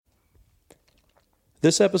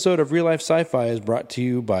This episode of Real Life Sci-Fi is brought to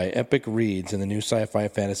you by Epic Reads and the new sci-fi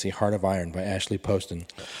fantasy Heart of Iron by Ashley Poston.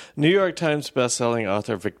 New York Times bestselling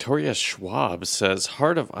author Victoria Schwab says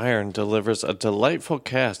Heart of Iron delivers a delightful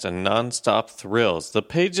cast and non-stop thrills. The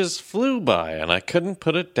pages flew by and I couldn't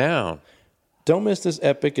put it down. Don't miss this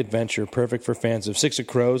epic adventure, perfect for fans of Six of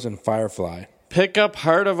Crows and Firefly. Pick up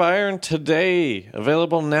Heart of Iron today.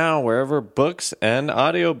 Available now wherever books and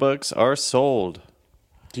audiobooks are sold.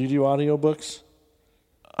 Do you do audiobooks?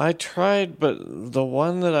 I tried, but the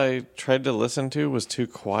one that I tried to listen to was too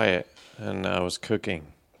quiet, and I was cooking.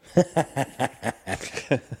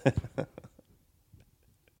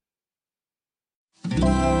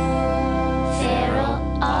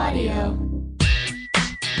 Feral Audio.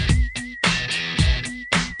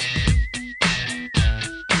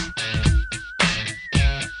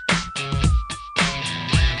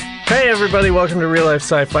 Hey everybody, welcome to Real Life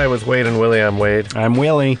Sci-Fi with Wade and Willie. I'm Wade. I'm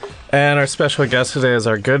Willie. And our special guest today is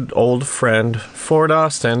our good old friend, Ford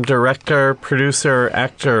Austin, director, producer,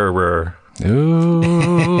 actor.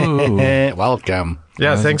 Ooh. Welcome.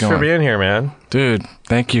 Yeah, How's thanks it for going? being here, man. Dude,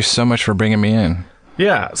 thank you so much for bringing me in.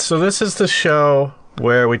 Yeah, so this is the show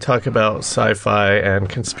where we talk about sci-fi and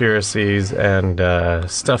conspiracies and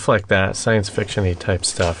stuff like that, science fiction-y type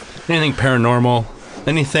stuff. Anything paranormal,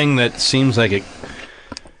 anything that seems like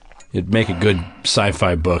it'd make a good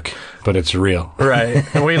sci-fi book, but it's real. Right.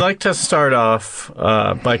 And we like to start off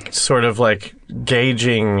by sort of like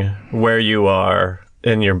gauging where you are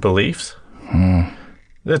in your beliefs.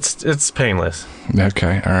 It's painless.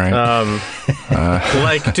 Okay, all right.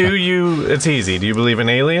 Like, it's easy. Do you believe in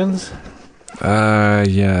aliens?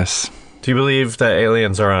 Yes. Do you believe that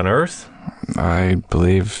aliens are on Earth? I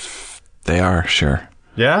believe they are, sure.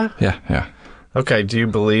 Yeah? Yeah. Okay, do you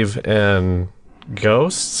believe in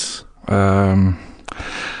ghosts?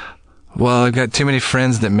 Well, I've got too many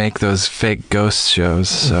friends that make those fake ghost shows,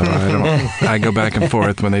 so I go back and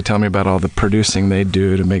forth when they tell me about all the producing they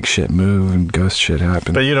do to make shit move and ghost shit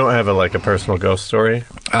happen. But you don't have a personal ghost story?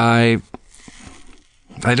 I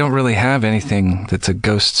don't really have anything that's a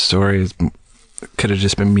ghost story. It could have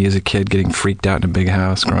just been me as a kid getting freaked out in a big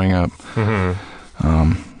house growing up.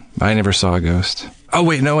 Mm-hmm. I never saw a ghost. Oh,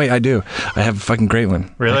 wait, I do. I have a fucking great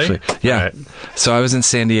one. Really? Actually. Yeah. Right. So I was in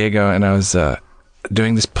San Diego, and I was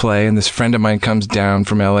doing this play, and this friend of mine comes down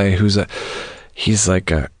from L.A. He's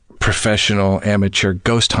like a professional amateur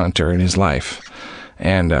ghost hunter in his life.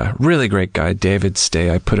 And really great guy, David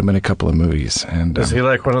Stay. I put him in a couple of movies. And is he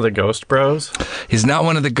like one of the ghost bros? He's not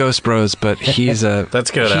one of the ghost bros, but he's a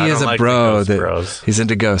That's good. He is a bro that bros. He's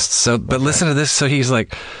into ghosts. So, but listen to this. So he's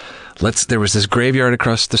like, there was this graveyard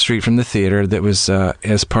across the street from the theater that was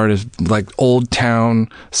as part of like old town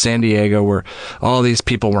San Diego where all these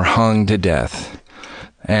people were hung to death.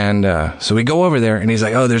 And so we go over there, and he's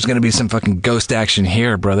like, "Oh, there's going to be some fucking ghost action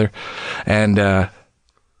here, brother." And I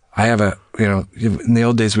have in the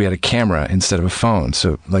old days we had a camera instead of a phone.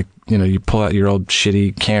 So you pull out your old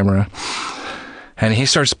shitty camera, and he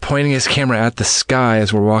starts pointing his camera at the sky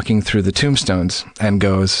as we're walking through the tombstones, and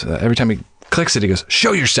goes every time he clicks it, he goes,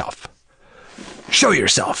 "Show yourself. Show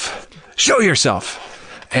yourself. Show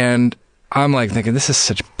yourself." And I'm like thinking, this is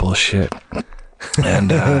such bullshit.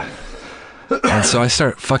 And and so I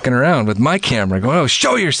start fucking around with my camera going, "Oh,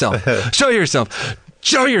 show yourself. Show yourself.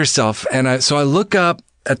 Show yourself." And so I look up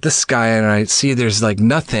at the sky, and I see there's like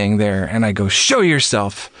nothing there, and I go, "Show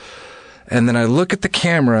yourself." And then I look at the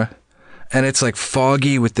camera, and it's like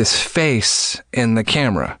foggy with this face in the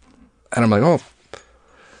camera. And I'm like, "Oh."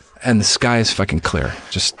 And the sky is fucking clear.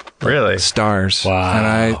 Just really stars. Wow. And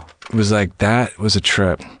I was like, that was a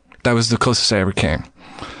trip. That was the closest I ever came.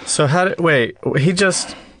 So he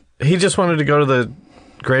just wanted to go to the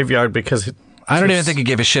graveyard because I don't even think he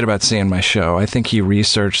gave a shit about seeing my show. I think he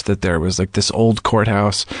researched that there was like this old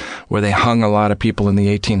courthouse where they hung a lot of people in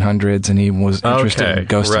the 1800s, and he was interested in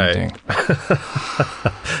ghost hunting.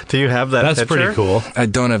 Do you have that That's picture? pretty cool. I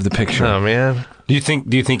don't have the picture. Oh man. Do you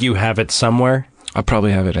think you have it somewhere? I'll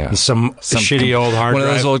probably have it out. Some shitty old hard One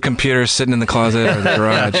drive? of those old computers sitting in the closet or the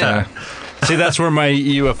garage. Yeah. See, that's where my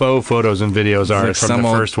UFO photos and videos are like from some the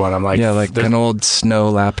old- first one. I'm like, an old snow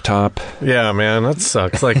laptop. Yeah, man, that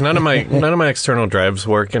sucks. Like none of my external drives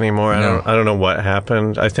work anymore. No. I don't know what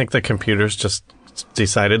happened. I think the computers just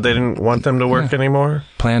decided they didn't want them to work anymore.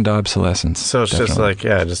 Planned obsolescence. So it's just like,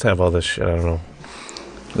 just have all this shit. I don't know.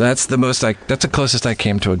 That's the closest I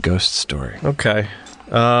came to a ghost story. Okay.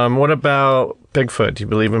 What about Bigfoot? Do you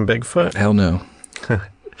believe in Bigfoot? Hell no.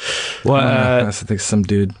 well, I think some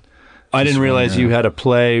dude. I didn't realize you had a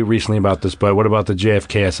play recently about this, but what about the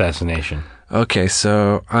JFK assassination? Okay,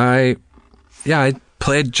 so I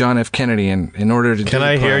played John F. Kennedy, and in order to Can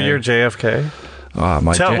I hear your JFK?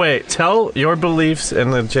 Tell your beliefs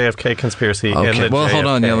in the JFK conspiracy. Okay, well, hold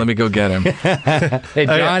on, let me go get him. Hey,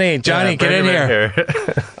 Johnny, get in here.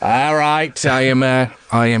 All right, I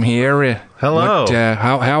am here. Hello.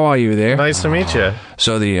 How are you there? Nice to meet you.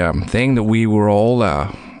 So the thing that we were all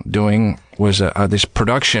doing was this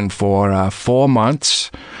production for 4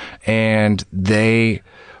 months, and they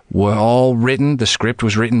were all written. The script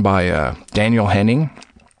was written by Daniel Henning,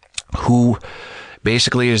 who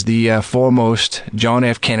basically is the foremost John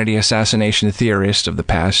F. Kennedy assassination theorist of the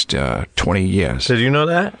past 20 years. Did you know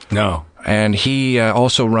that? No. And he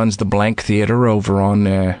also runs the Blank Theater over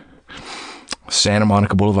on Santa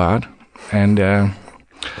Monica Boulevard. And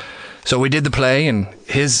so we did the play, and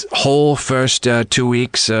his whole first 2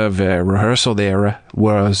 weeks of rehearsal there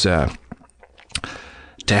was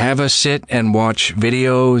to have us sit and watch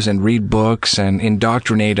videos and read books and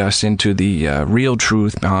indoctrinate us into the real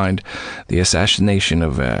truth behind the assassination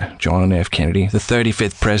of John F. Kennedy, the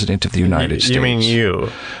 35th President of the United States. You mean you?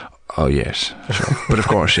 Oh, yes. Sure. But of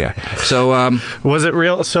course, yeah. So, was it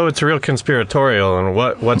real? So it's real conspiratorial, and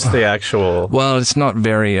what's the actual... Well, it's not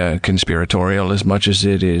very conspiratorial as much as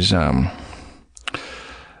it is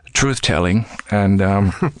truth-telling. And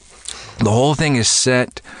the whole thing is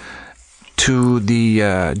set to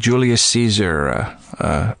the Julius Caesar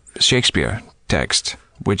Shakespeare text,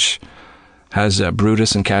 which has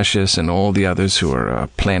Brutus and Cassius and all the others who are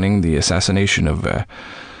planning the assassination of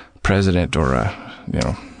president or,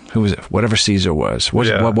 who was it? Whatever Caesar was.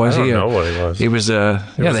 What was he? I don't know what he was. He was the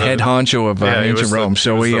head honcho of ancient Rome.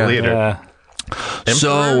 So he was the leader.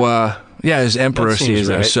 His Emperor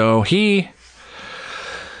Caesar. Right. So he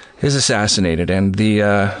is assassinated, and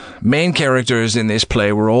the main characters in this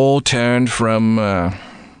play were all turned from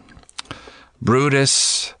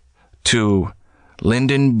Brutus to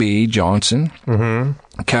Lyndon B. Johnson,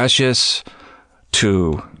 Cassius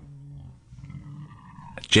to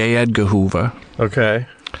J. Edgar Hoover. Okay.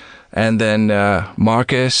 And then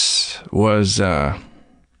Marcus was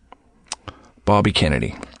Bobby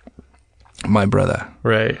Kennedy, my brother.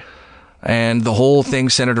 Right. And the whole thing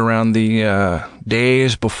centered around the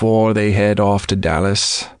days before they head off to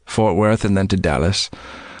Dallas, Fort Worth, and then to Dallas,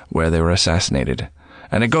 where they were assassinated.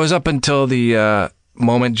 And it goes up until the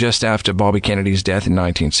moment just after Bobby Kennedy's death in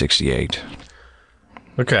 1968.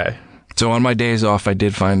 Okay. So on my days off, I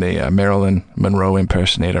did find a Marilyn Monroe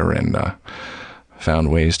impersonator and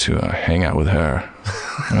found ways to hang out with her.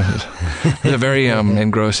 It was a very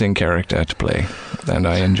engrossing character to play, and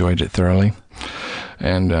I enjoyed it thoroughly.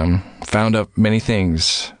 And found out many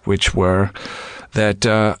things, which were that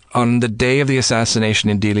on the day of the assassination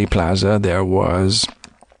in Dealey Plaza, there was,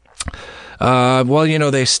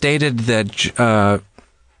 they stated that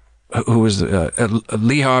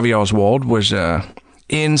Lee Harvey Oswald was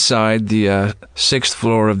inside the sixth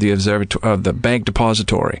floor of the bank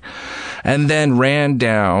depository, and then ran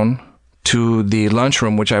down to the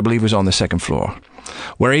lunchroom, which I believe was on the second floor,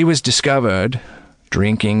 where he was discovered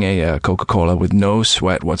drinking a Coca-Cola with no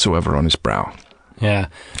sweat whatsoever on his brow. Yeah.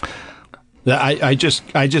 I just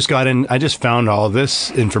found all of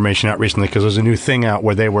this information out recently because there's a new thing out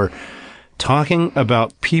where they were talking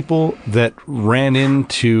about people that ran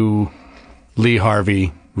into Lee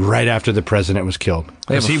Harvey right after the president was killed.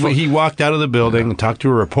 He walked out of the building and talked to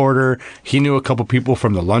a reporter. He knew a couple people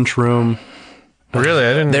from the lunchroom. Really?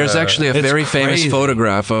 I didn't. There's actually a very famous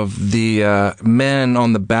photograph of the men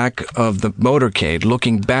on the back of the motorcade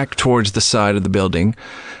looking back towards the side of the building,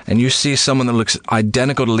 and you see someone that looks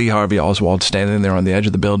identical to Lee Harvey Oswald standing there on the edge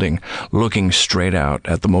of the building looking straight out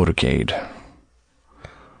at the motorcade.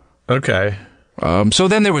 Okay. So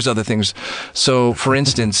then there was other things. So, for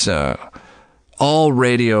instance, all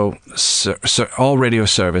radio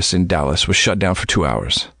service in Dallas was shut down for 2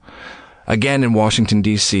 hours. Again, in Washington,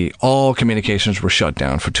 D.C., all communications were shut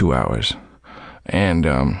down for 2 hours. And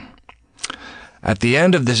at the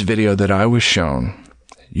end of this video that I was shown,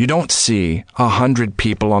 you don't see 100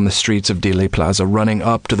 people on the streets of Dealey Plaza running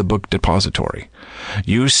up to the book depository.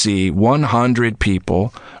 You see 100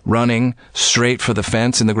 people running straight for the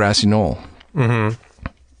fence in the grassy knoll. Mm-hmm.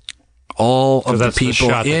 All of the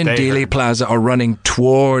people in Dealey Plaza are running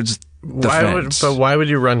towards the fence. But why would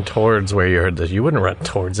you run towards where you heard this? You wouldn't run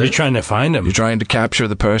towards it. You're trying to find him. You're trying to capture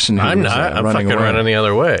the person who's I'm not. I'm running fucking away. running the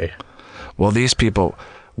other way. Well, these people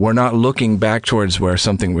were not looking back towards where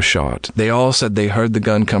something was shot. They all said they heard the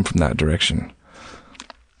gun come from that direction.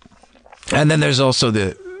 And then there's also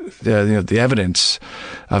the evidence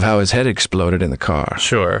of how his head exploded in the car.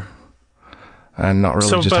 Sure. And not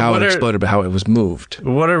really just how it exploded, but how it was moved.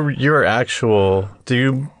 What are your actual...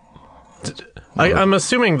 I'm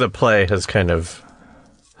assuming the play has kind of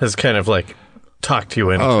like talked you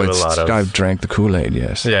into a lot of. I've drank the Kool-Aid,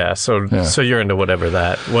 yes. Yeah, so you're into whatever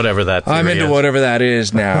that I'm into is. whatever that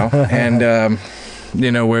is now. And,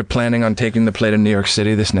 we're planning on taking the play to New York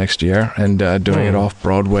City this next year and doing it off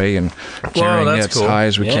Broadway and carrying it as high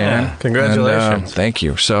as we can. Congratulations. And, thank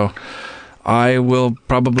you. So I will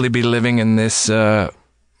probably be living in this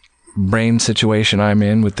brain situation I'm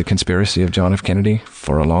in with the conspiracy of John F. Kennedy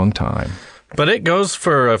for a long time. But it goes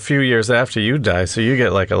for a few years after you die, so you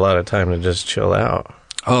get like a lot of time to just chill out.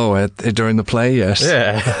 Oh, during the play, yes.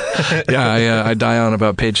 Yeah. Yeah, I die on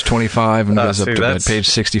about page 25 and goes up to about page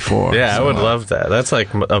 64. Yeah, so, I would love that. That's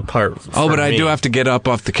like a part but I do have to get up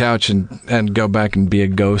off the couch and go back and be a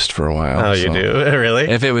ghost for a while. Oh, you do?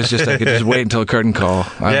 Really? If it was just, I could just wait until curtain call.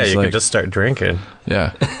 You could just start drinking.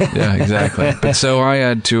 Yeah, exactly. But so I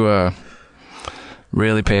had to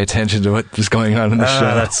really pay attention to what was going on in the show.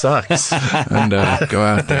 That sucks. And go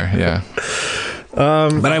out there, yeah.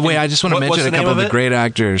 But I just want to mention a couple of the great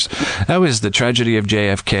actors. That was The Tragedy of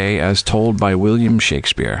JFK as told by William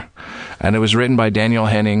Shakespeare. And it was written by Daniel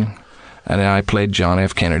Henning, and I played John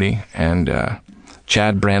F. Kennedy, and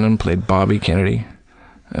Chad Brannon played Bobby Kennedy,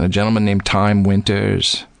 and a gentleman named Time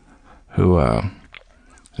Winters, who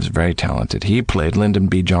is very talented. He played Lyndon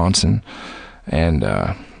B. Johnson, and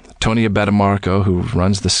Tony Abetamarco, who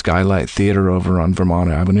runs the Skylight Theater over on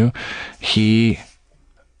Vermont Avenue. He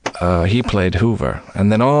played Hoover,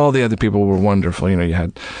 and then all the other people were wonderful. You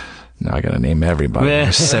had, now I got to name everybody.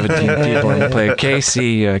 There's 17 people in the play.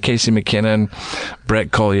 Casey McKinnon,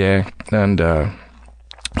 Brett Collier, and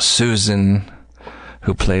Susan,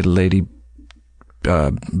 who played Lady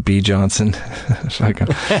B. Johnson.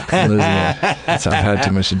 I'm losing it. So I've had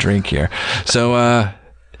too much to drink here. So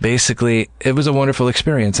basically, it was a wonderful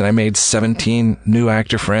experience, and I made 17 new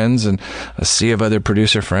actor friends and a sea of other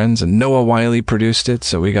producer friends, and Noah Wiley produced it,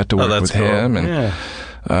 so we got to work with him.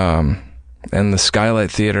 And the Skylight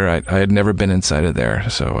Theater, I had never been inside of there,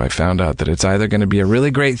 so I found out that it's either going to be a really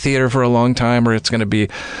great theater for a long time, or it's going to be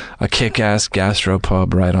a kick-ass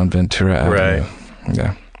gastropub right on Ventura Avenue. Right.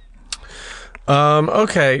 Yeah.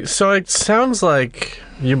 Okay, so it sounds like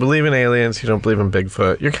you believe in aliens, you don't believe in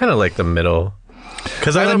Bigfoot. You're kind of like the middle.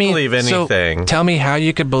 Because I don't believe anything. So tell me how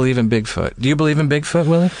you could believe in Bigfoot. Do you believe in Bigfoot,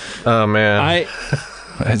 Willie? Oh, man.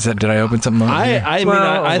 Did I open something up? I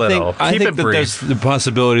think that there's the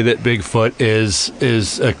possibility that Bigfoot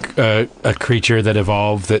is a creature that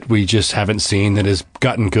evolved that we just haven't seen, that has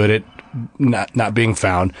gotten good at not being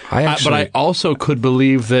found. But I also could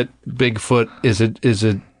believe that Bigfoot is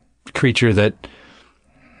a creature that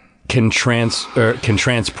can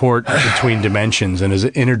transport between dimensions and is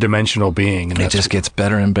an interdimensional being. And it just gets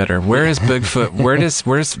better and better. Where is Bigfoot?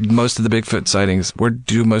 Where's most of the Bigfoot sightings? Where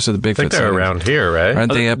do most of the Bigfoot sightings? They're around here, right?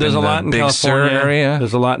 Aren't they up in the Big Sur area?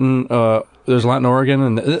 There's a lot in Oregon,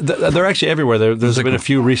 and they're actually everywhere. There's been a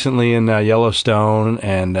few recently in Yellowstone,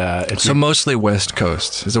 and so mostly West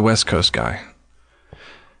Coast. He's a West Coast guy.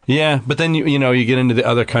 Yeah, but then you get into the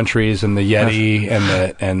other countries, and the Yeti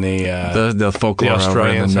and the folklore. The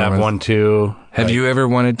Australians have one too. Have you ever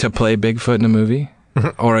wanted to play Bigfoot in a movie,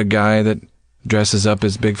 or a guy that dresses up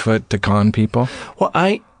as Bigfoot to con people? Well,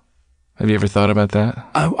 have you ever thought about that?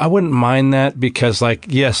 I wouldn't mind that because,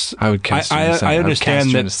 yes, I would. I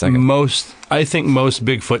understand that I think most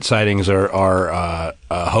Bigfoot sightings are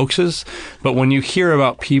hoaxes, but when you hear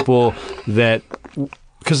about people that.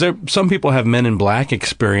 Because some people have Men in Black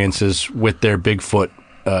experiences with their Bigfoot.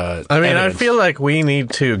 I feel like we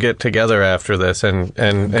need to get together after this and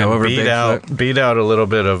go over beat out a little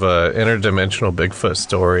bit of a interdimensional Bigfoot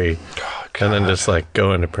story, and then just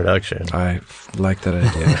go into production. I like that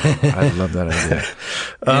idea. I love that idea.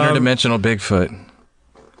 Interdimensional Bigfoot.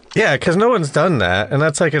 Yeah, because no one's done that, and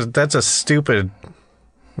that's a stupid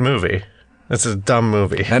movie. That's a dumb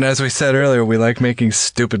movie. And as we said earlier, we like making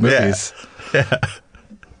stupid movies. Yeah.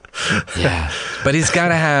 Yeah, but he's got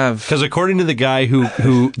to have, because according to the guy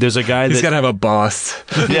who there's a guy he's got to have a boss.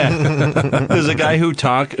 Yeah, there's a guy who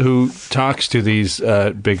talks to these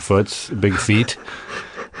Bigfoots, big feet,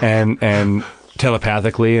 and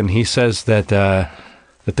telepathically, and he says that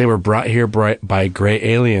they were brought here by gray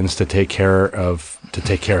aliens to take care of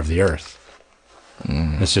the Earth.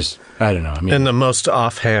 It's just, I don't know. In the most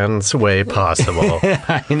offhand way possible.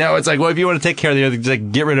 It's like, well, if you want to take care of the Earth,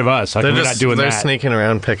 just get rid of us. How come we're not doing that? They're sneaking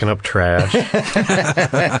around picking up trash.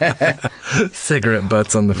 Cigarette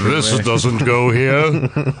butts on the freeway. This doesn't go here.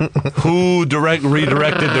 Who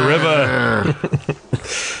redirected the river?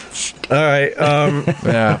 All right.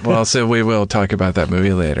 Yeah. Well, so we will talk about that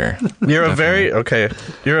movie later. You're a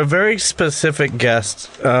very specific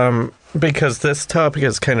guest. Because this topic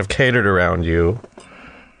is kind of catered around you.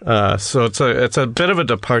 So it's a bit of a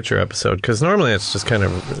departure episode because normally it's just kind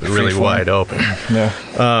of really wide open.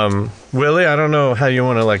 Yeah. Willie, I don't know how you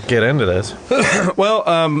want to get into this. Well,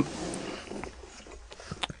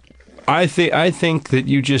 I think that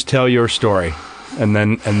you just tell your story, and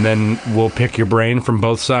then we'll pick your brain from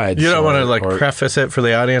both sides. You don't want to preface it for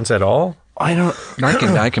the audience at all? I don't.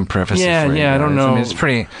 I can preface it for you. I don't know. I mean, it's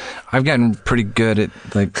pretty. I've gotten pretty good at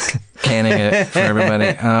canning it for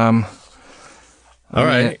everybody. All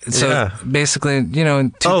right. So basically, in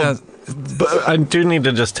 2000. But I do need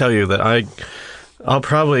to just tell you that I'll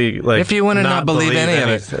probably if you want to not believe any of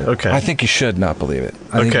it, okay. I think you should not believe it.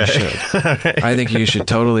 I think you should. Right. I think you should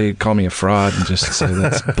totally call me a fraud and just say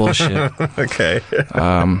that's bullshit. Okay.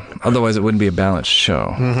 Otherwise, it wouldn't be a balanced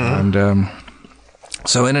show. Mm-hmm. And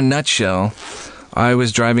so, in a nutshell, I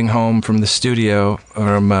was driving home from the studio.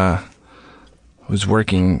 Was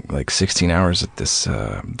working 16 hours at this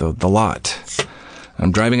the lot.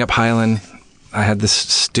 I'm driving up Highland. I had this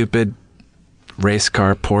stupid race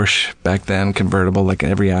car Porsche back then, convertible, like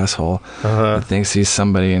every asshole that thinks he's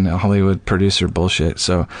somebody in Hollywood producer bullshit.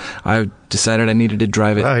 So I decided I needed to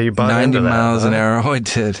drive it 90 miles an hour. Oh, I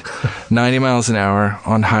did. 90 miles an hour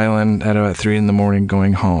on Highland at about 3 a.m.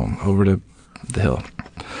 going home over to the hill.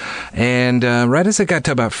 And right as I got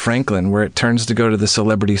to about Franklin, where it turns to go to the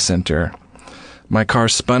Celebrity Center, my car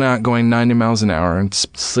spun out going 90 miles an hour and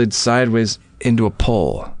slid sideways into a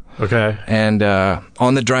pole. Okay. And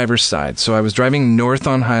on the driver's side. So I was driving north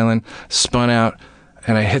on Highland, spun out,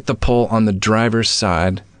 and I hit the pole on the driver's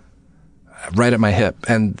side right at my hip.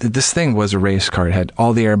 And this thing was a race car. It had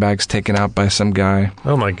all the airbags taken out by some guy.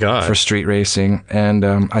 Oh my God. For street racing. And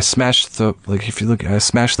I smashed I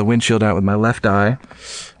smashed the windshield out with my left eye.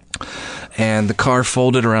 And the car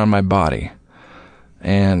folded around my body.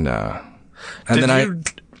 And then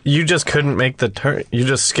you just couldn't make the turn. You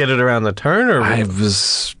just skidded around the turn, or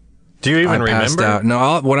do you even passed remember? Out.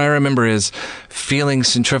 No, what I remember is feeling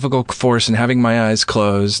centrifugal force and having my eyes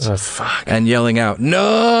closed. Oh, fuck. And yelling out,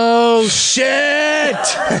 "No shit!"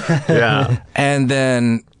 Yeah. And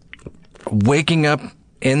then waking up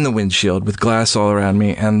in the windshield with glass all around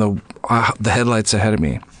me and the headlights ahead of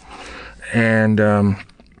me, and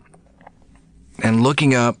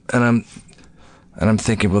looking up, and I'm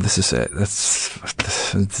thinking, well, this is it. This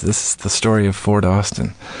is the story of Ford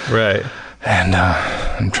Austin. Right. And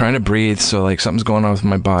I'm trying to breathe, so something's going on with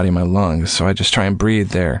my body, my lungs, so I just try and breathe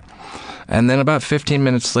there. And then about 15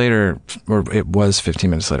 minutes later, or it was 15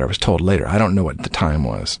 minutes later, I was told later, I don't know what the time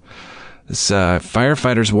was. This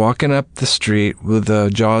firefighter's walking up the street with the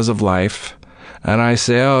jaws of life, and I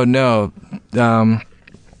say, oh no,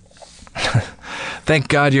 thank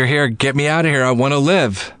God you're here, get me out of here, I want to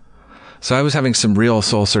live. So I was having some real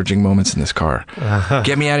soul-searching moments in this car.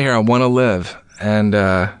 Get me out of here, I want to live. And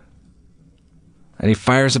he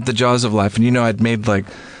fires up the jaws of life. And I'd made I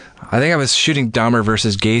think I was shooting Dahmer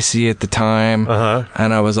versus Gacy at the time.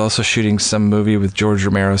 And I was also shooting some movie with George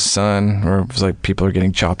Romero's son, where it was people are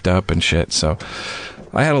getting chopped up and shit. So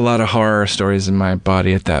I had a lot of horror stories in my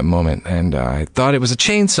body at that moment. And I thought it was a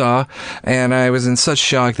chainsaw. And I was in such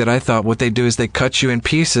shock that I thought what they do is they cut you in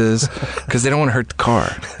pieces because they don't want to hurt the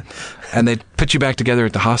car. And they put you back together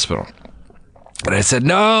at the hospital. And I said,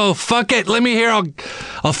 no, fuck it. Let me hear.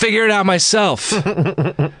 I'll figure it out myself.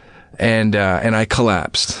 And I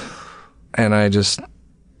collapsed. And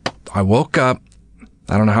I woke up.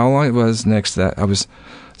 I don't know how long it was next to that. I was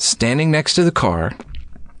standing next to the car,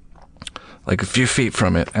 a few feet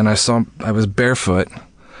from it. And I was barefoot.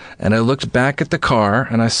 And I looked back at the car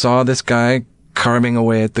and I saw this guy carving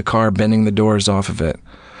away at the car, bending the doors off of it.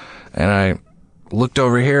 And I looked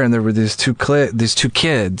over here and there were these two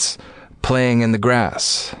kids playing in the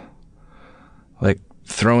grass,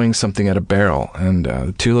 throwing something at a barrel,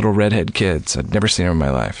 and two little redhead kids. I'd never seen them in my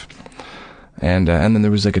life. And then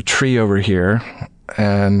there was a tree over here,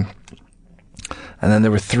 and then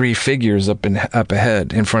there were three figures up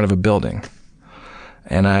ahead in front of a building.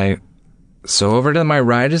 And so over to my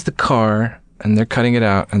right is the car, and they're cutting it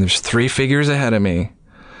out, and there's three figures ahead of me.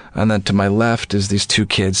 And then to my left is these two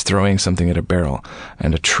kids throwing something at a barrel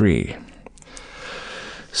and a tree.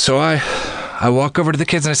 So I walk over to the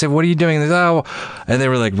kids and I say, what are you doing? And they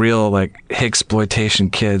were real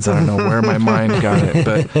Hicksploitation kids. I don't know where my mind got it,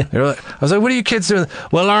 but they were I was like, what are you kids doing?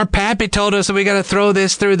 Well, our pappy told us that we got to throw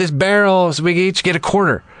this through this barrel so we can each get a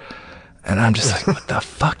quarter. And I'm just like, what the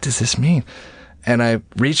fuck does this mean? And I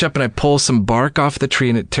reach up and I pull some bark off the tree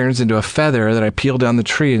and it turns into a feather that I peel down the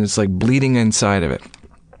tree and it's bleeding inside of it.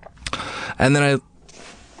 And then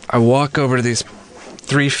I walk over to these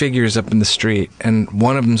three figures up in the street, and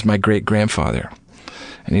one of them's my great-grandfather.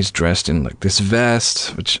 And he's dressed in this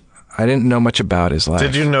vest, which I didn't know much about his life.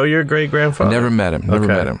 Did you know your great-grandfather? Never met him.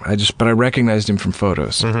 But I recognized him from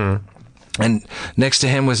photos. Mm-hmm. And next to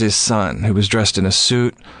him was his son, who was dressed in a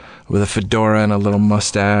suit with a fedora and a little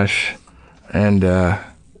mustache, and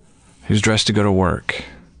he was dressed to go to work.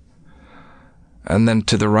 And then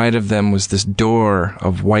to the right of them was this door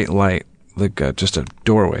of white light, like just a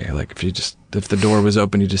doorway. Like if the door was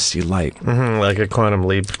open, you just see light. Mm-hmm, like a quantum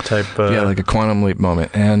leap type. Yeah, like a quantum leap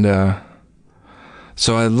moment. And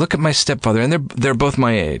so I look at my stepfather, and they're both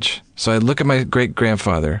my age. So I look at my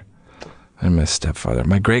great-grandfather and my stepfather,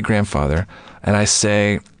 my great-grandfather, and I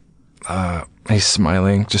say, he's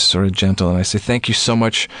smiling, just sort of gentle, and I say, thank you so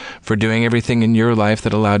much for doing everything in your life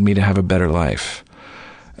that allowed me to have a better life.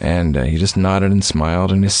 And he just nodded and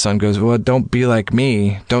smiled, and his son goes, well, don't be like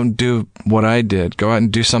me. Don't do what I did. Go out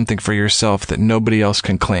and do something for yourself that nobody else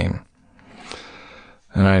can claim.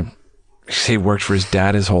 And he worked for his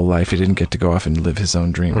dad his whole life. He didn't get to go off and live his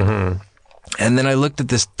own dream. Mm-hmm. And then I looked at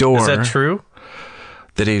this door. Is that true?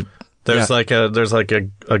 There's yeah. like a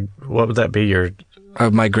what would that be? Your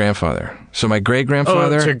my grandfather. So my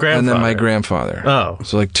great-grandfather, it's your grandfather. and then my grandfather. Oh.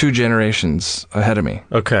 So like 2 generations ahead of me.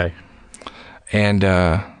 Okay. And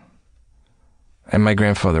my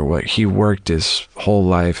grandfather, he worked his whole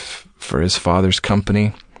life for his father's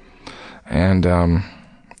company, and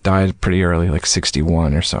died pretty early, like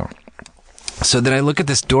 61 or so. So then I look at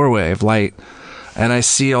this doorway of light, and I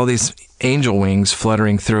see all these angel wings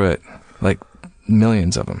fluttering through it, like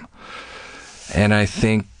millions of them. And I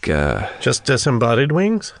think... just disembodied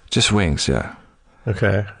wings? Just wings, yeah.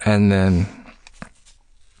 Okay. And then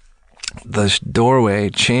the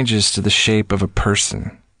doorway changes to the shape of a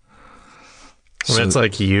person. So it's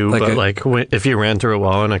like you, like if you ran through a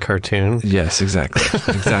wall in a cartoon? Yes, exactly.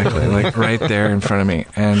 Exactly. Like right there in front of me.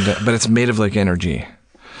 And but it's made of like energy.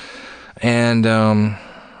 And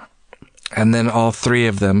then all 3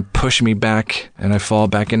 of them push me back, and I fall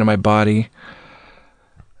back into my body.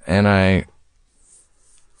 And I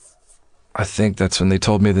think that's when they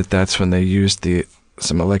told me that's when they used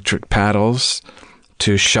some electric paddles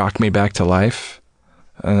to shock me back to life.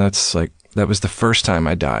 And that was the first time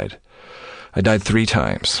I died. I died 3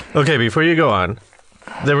 times. Okay, before you go on,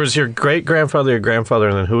 there was your great-grandfather, your grandfather,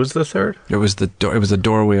 and then who was the third? It was a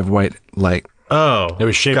doorway of white light. Oh, it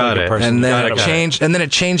was shaped like a person. And then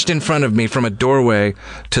it changed in front of me from a doorway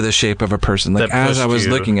to the shape of a person. Like as I was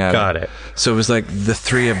looking at it. So it was like the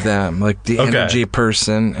 3 of them, like the energy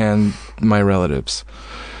person and my relatives.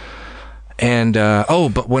 And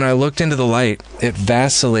but when I looked into the light, it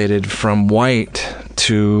vacillated from white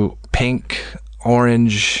to pink,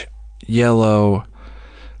 orange, yellow,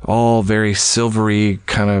 all very silvery,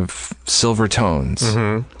 kind of silver tones.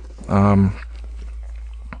 Mm-hmm.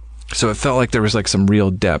 So it felt like there was like some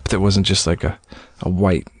real depth. It wasn't just like a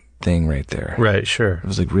white thing right there. Right, sure. It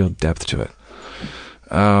was like real depth to it.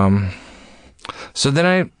 So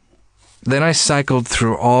then I cycled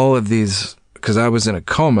through all of these, because I was in a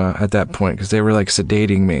coma at that point, because they were like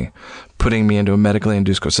sedating me, putting me into a medically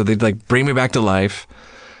induced coma. So they'd like bring me back to life,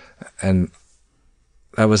 and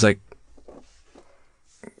I was like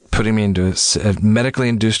putting me into a medically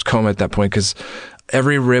induced coma at that point, because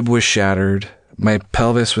every rib was shattered. My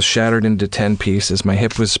pelvis was shattered into 10 pieces. My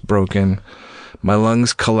hip was broken. My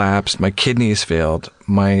lungs collapsed. My kidneys failed.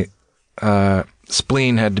 My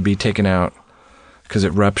spleen had to be taken out because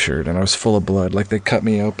it ruptured, and I was full of blood. Like they cut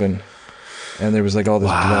me open, and there was like all this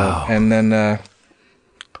blood. And then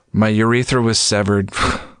my urethra was severed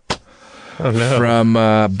from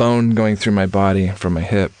bone going through my body from my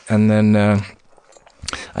hip. And then I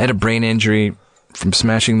had a brain injury from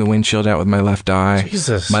smashing the windshield out with my left eye.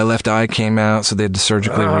 Jesus. My left eye came out, so they had to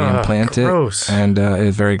surgically reimplant gross. it. And it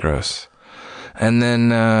was very gross. And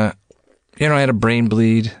then, I had a brain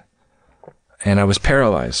bleed, and I was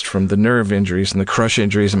paralyzed from the nerve injuries and the crush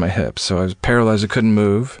injuries in my hips. So I was paralyzed. I couldn't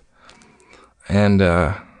move. And,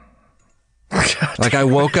 I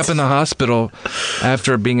woke up in the hospital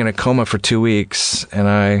after being in a coma for 2 weeks, and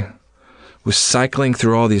I was cycling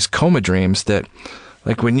through all these coma dreams that,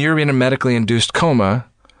 like when you're in a medically induced coma,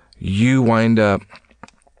 you wind up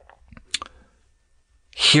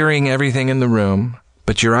hearing everything in the room,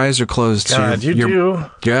 but your eyes are closed. God, you do?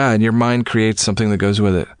 Yeah, and your mind creates something that goes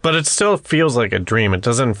with it. But it still feels like a dream. It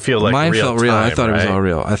doesn't feel like Mine real felt real. time, I thought it was all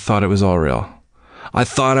real. I thought it was all real. I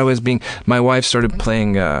thought I was being... My wife started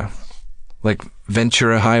playing, like,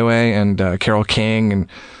 Ventura Highway and Carole King and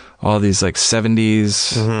all these, like,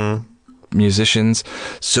 70s... musicians.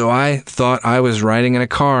 So I thought I was riding in a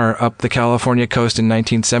car up the California coast in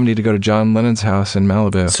 1970 to go to John Lennon's house in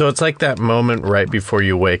Malibu. So it's like that moment right before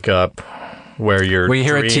you wake up where you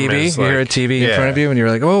hear a TV, in front of you, and you're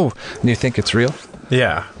like, oh, and you think it's real.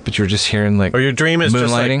 Yeah. but you're just hearing like Or your dream is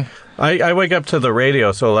moonlighting. just like... I wake up to the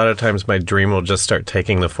radio, so a lot of times my dream will just start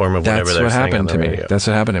taking the form of whatever That's they're what saying on happened the to me. radio. That's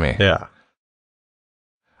what happened to me. Yeah.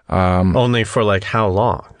 Only for like how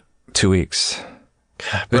long? 2 weeks.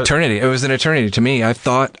 But- Eternity. It was an eternity to me. I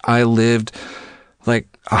thought I lived like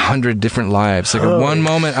 100 different lives. Like at one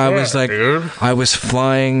moment I was like, dude. I was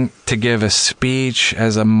flying to give a speech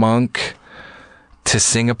as a monk to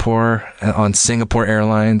Singapore on Singapore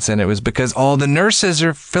Airlines, and it was because all the nurses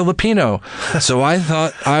are Filipino. So I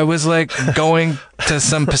thought I was like going to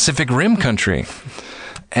some Pacific Rim country.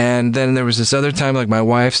 And then there was this other time, like my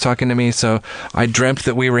wife's talking to me, so I dreamt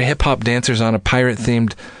that we were hip-hop dancers on a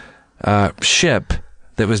pirate-themed ship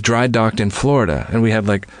that was dry docked in Florida, and we had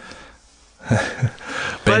like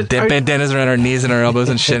bandanas around our knees and our elbows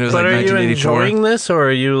and shit. It was But like are you 1984. enjoying this, or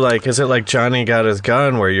are you like, is it like Johnny got his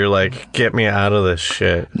gun where you're like, get me out of this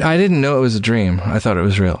shit? I didn't know it was a dream. I thought it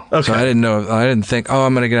was real. Okay. So I didn't know. I didn't think, oh,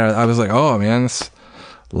 I'm gonna get out. I was like, oh man,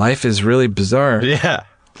 life is really bizarre. Yeah.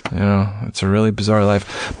 You know, it's a really bizarre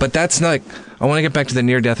life. But that's not. I want to get back to the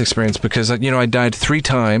near-death experience because I died 3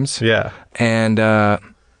 times. Yeah. And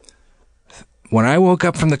when I woke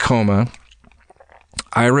up from the coma,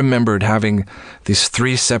 I remembered having these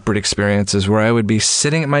 3 separate experiences where I would be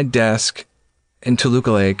sitting at my desk in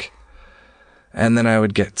Toluca Lake, and then I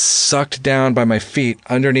would get sucked down by my feet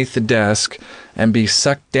underneath the desk and be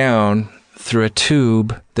sucked down through a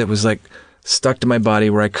tube that was like stuck to my body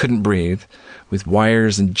where I couldn't breathe, with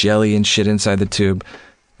wires and jelly and shit inside the tube,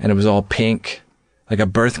 and it was all pink, like a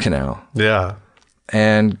birth canal. Yeah.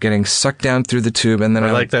 And getting sucked down through the tube, and then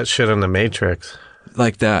I like that shit in the Matrix.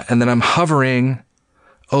 like that, and then I'm hovering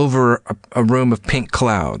over a room of pink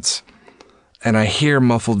clouds, and I hear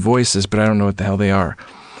muffled voices, but I don't know what the hell they are.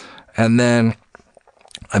 And then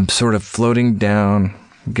I'm sort of floating down,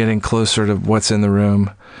 getting closer to what's in the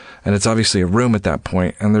room, and it's obviously a room at that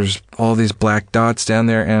point, and there's all these black dots down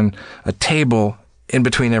there, and a table in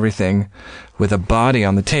between everything with a body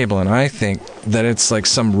on the table, and I think that it's like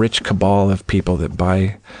some rich cabal of people that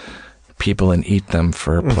buy people and eat them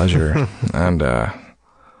for pleasure. And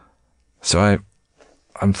so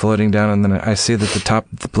I'm floating down, and then I see that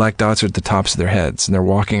the black dots are at the tops of their heads, and they're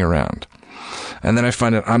walking around. And then I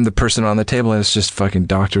find out I'm the person on the table, and it's just fucking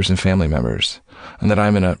doctors and family members, and that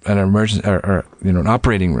I'm in an emergency or an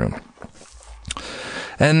operating room.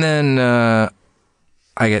 And then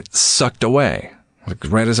I get sucked away, like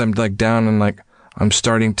right as I'm like down and like I'm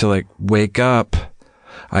starting to like wake up.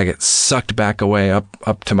 I get sucked back away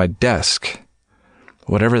up to my desk,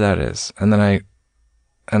 whatever that is, and then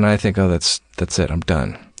I think, oh, that's it, I'm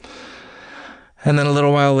done. And then a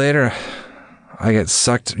little while later, I get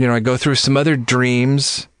sucked, I go through some other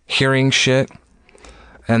dreams, hearing shit,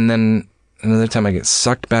 and then another time I get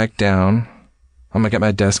sucked back down. I'm like at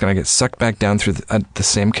my desk, and I get sucked back down through the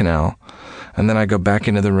same canal, and then I go back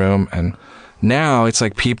into the room, and now it's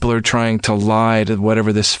like people are trying to lie to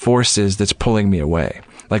whatever this force is that's pulling me away.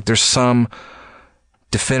 Like there's some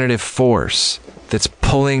definitive force that's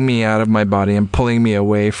pulling me out of my body and pulling me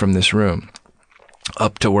away from this room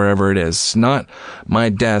up to wherever it is. Not my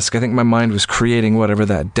desk. I think my mind was creating whatever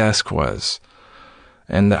that desk was,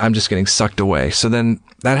 and I'm just getting sucked away. So then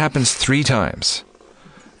that happens 3 times,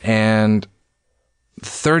 and the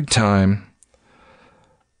 3rd time,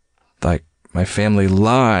 like my family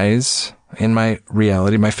lies in my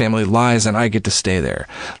reality. My family lies, and I get to stay there.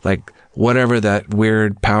 Like whatever that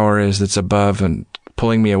weird power is that's above and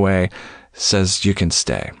pulling me away says, you can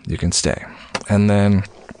stay. And then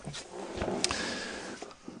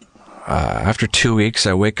after 2 weeks,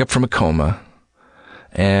 I wake up from a coma,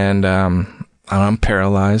 and I'm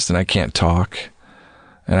paralyzed, and I can't talk,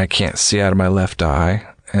 and I can't see out of my left eye.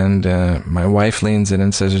 And my wife leans in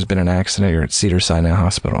and says, there's been an accident. You're at Cedars-Sinai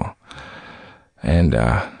Hospital. And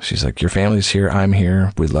she's like, your family's here. I'm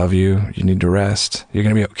here. We love you. You need to rest. You're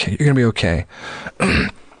going to be okay. You're going to be okay.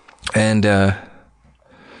 And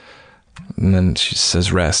then she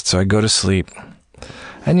says, rest. So I go to sleep.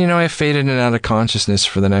 And, I faded in and out of consciousness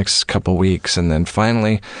for the next couple weeks. And then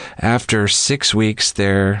finally, after 6 weeks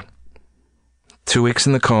there, 2 weeks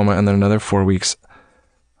in the coma, and then another 4 weeks,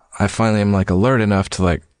 I finally am like alert enough to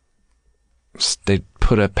like, they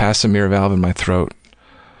put a passamere valve in my throat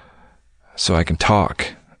so I can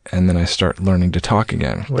talk. And then I start learning to talk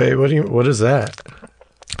again. Wait, what is that?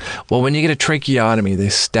 Well, when you get a tracheotomy, they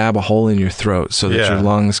stab a hole in your throat so that your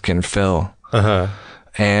lungs can fill. Uh-huh.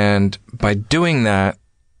 And by doing that,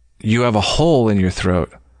 you have a hole in your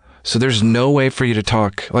throat So there's no way for you to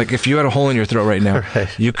talk. Like if you had a hole in your throat right now,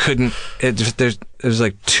 you couldn't. There's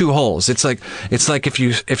like 2 holes. It's like if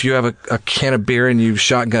you have a can of beer and you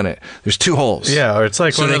shotgun it. There's 2 holes. Yeah, or it's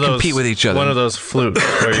like so one they of those, compete with each other. One of those flutes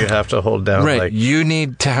where you have to hold down. Right. Like, you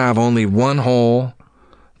need to have only one hole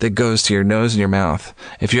that goes to your nose and your mouth.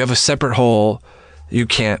 If you have a separate hole, you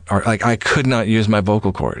can't. Or like I could not use my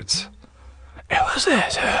vocal cords. It was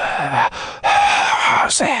it.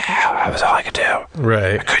 That was all I could do.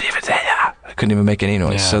 Right. I couldn't even make any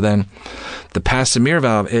noise. Yeah. So then the Passamir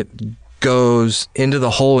valve, it goes into the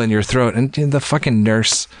hole in your throat, and the fucking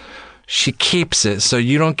nurse, she keeps it so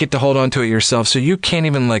you don't get to hold on to it yourself. So you can't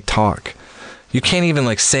even like talk. You can't even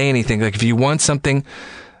like say anything. Like if you want something,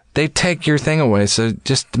 they take your thing away. So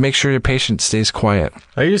just make sure your patient stays quiet.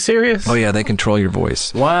 Are you serious? Oh yeah, they control your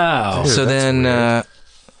voice. Wow. Dude, so that's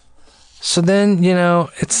then, you know,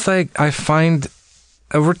 it's like I find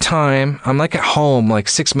over time, I'm like at home, like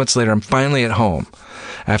 6 months later, I'm finally at home.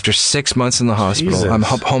 After 6 months in the hospital, Jesus. I'm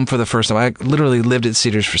home for the first time. I literally lived at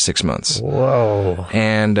Cedars for 6 months. Whoa.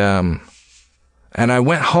 And I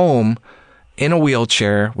went home in a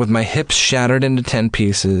wheelchair with my hips shattered into 10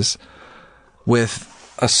 pieces, with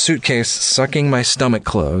a suitcase sucking my stomach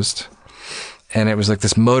closed. And it was like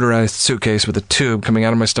this motorized suitcase with a tube coming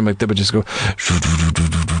out of my stomach that would just go,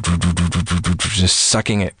 just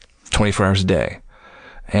sucking it 24 hours a day.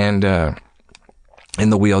 And in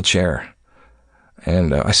the wheelchair.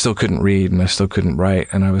 And I still couldn't read and I still couldn't write,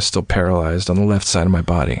 and I was still paralyzed on the left side of my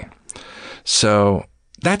body. So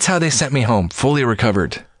that's how they sent me home, fully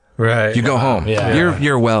recovered. Right. You go home. Yeah.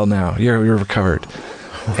 You're well now. You're recovered.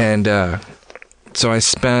 And so I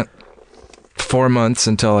spent 4 months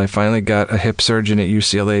until I finally got a hip surgeon at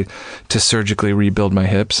UCLA to surgically rebuild my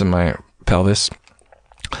hips and my pelvis.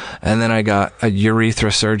 And then I got a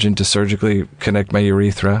urethra surgeon to surgically connect my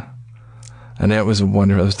urethra. And it was a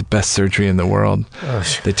wonder. It was the best surgery in the world. Oh,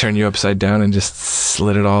 They turn you upside down and just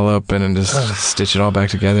slit it all open and just stitch it all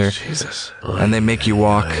back together. Jesus. And they make you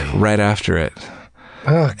walk right after it.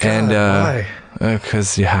 Oh, God, And why?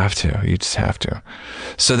 because you have to. You just have to.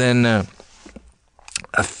 So then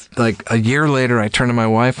like a year later, I turn to my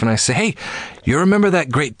wife and I say, "Hey, you remember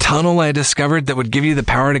that great tunnel I discovered that would give you the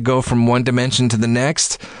power to go from one dimension to the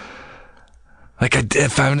next? Like I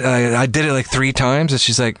did it like 3 times." And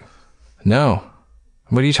she's like, "No.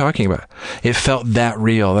 What are you talking about?" It felt that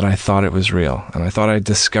real that I thought it was real. And I thought I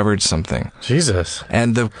discovered something. Jesus.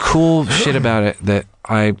 And the cool shit about it that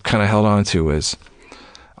I kind of held on to was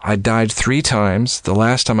I died 3 times. The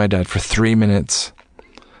last time I died for 3 minutes.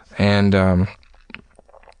 And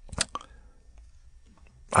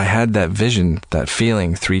I had that vision, that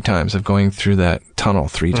feeling 3 times of going through that tunnel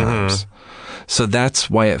 3 times. So that's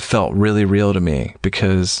why it felt really real to me,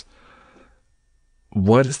 because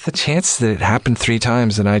what is the chance that it happened 3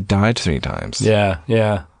 times and I died 3 times? Yeah,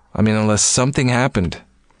 yeah. I mean, unless something happened.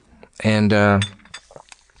 And, you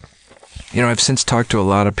know, I've since talked to a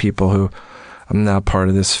lot of people who, I'm now part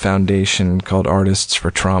of this foundation called Artists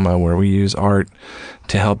for Trauma, where we use art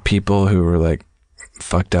to help people who are like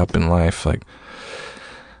fucked up in life. Like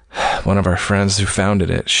one of our friends who founded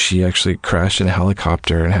it, she actually crashed in a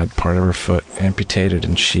helicopter and had part of her foot amputated,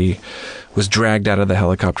 and she was dragged out of the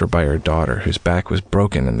helicopter by her daughter, whose back was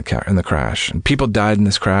broken in the crash. And people died in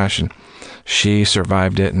this crash, and she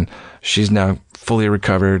survived it, and she's now fully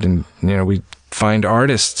recovered. And, you know, we find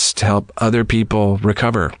artists to help other people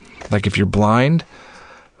recover. Like if you're blind,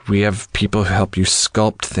 we have people who help you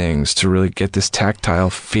sculpt things to really get this tactile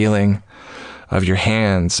feeling of your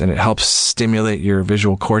hands, and it helps stimulate your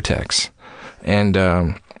visual cortex. And,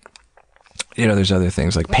 you know, there's other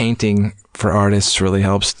things like painting for artists really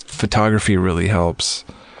helps. Photography really helps.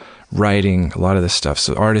 Writing, a lot of this stuff.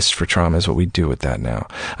 So Artists for Trauma is what we do with that now.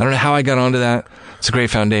 I don't know how I got onto that. It's a great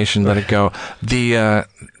foundation. Let it go. The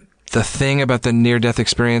thing about the near-death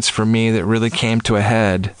experience for me that really came to a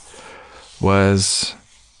head was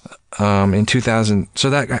in 2000. So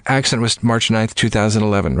that accident was March 9th,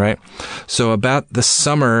 2011, right? So about the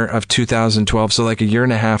summer of 2012, so like a year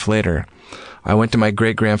and a half later, I went to my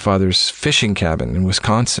great-grandfather's fishing cabin in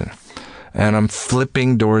Wisconsin. And I'm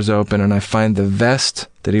flipping doors open, and I find the vest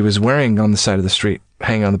that he was wearing on the side of the street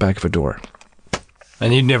hanging on the back of a door.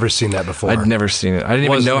 And you'd never seen that before. I'd never seen it. I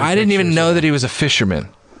didn't even know that he was a fisherman.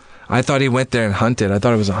 I thought he went there and hunted. I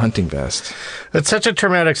thought it was a hunting vest. It's such a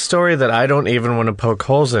traumatic story that I don't even want to poke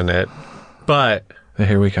holes in it. But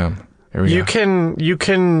Here we come. Here we go. you can You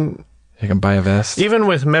can buy a vest. even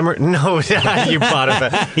with memory. No, you bought a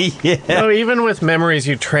vest. Yeah. No, even with memories,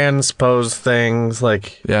 you transpose things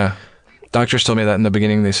like. Yeah. Doctors told me that in the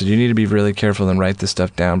beginning. They said, you need to be really careful and write this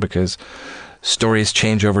stuff down, because stories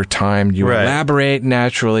change over time. You elaborate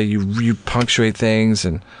naturally. You punctuate things,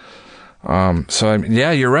 and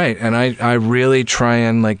yeah, you're right. And I really try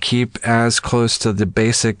and like keep as close to the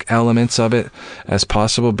basic elements of it as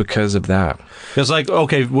possible because of that. It's like,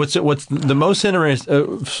 okay, what's the most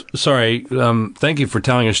interesting? Thank you for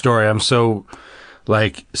telling your story. I'm so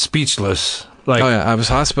like speechless. Like, oh yeah, I was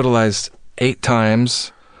hospitalized 8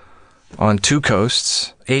 times on 2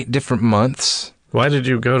 coasts, 8 different months. Why did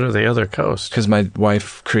you go to the other coast? Because my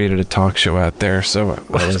wife created a talk show out there, so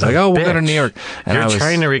I was like, "Oh, we'll go to New York." And You're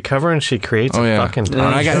trying to recover, and she creates a fucking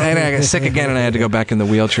talk I got sick again, and I had to go back in the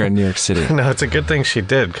wheelchair in New York City. No, it's a good thing she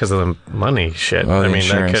did because of the money shit. Oh, I mean,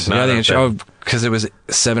 insurance. that could not have been. Because it was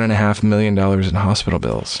 $7.5 million in hospital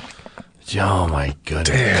bills. oh my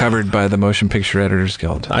goodness. Covered by the Motion Picture Editors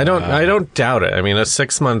Guild. I don't doubt it. I mean, a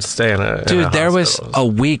 6-month stay in a there was a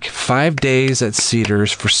week, 5 days at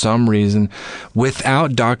Cedars for some reason,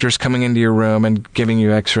 without doctors coming into your room and giving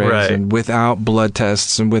you x-rays, and without blood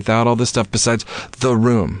tests, and without all this stuff besides the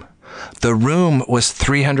room. The room was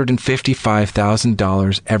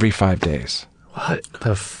 $355,000 every 5 days. What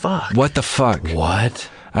the fuck? What the fuck? What?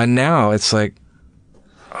 And now it's like,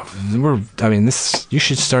 you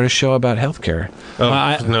should start a show about healthcare.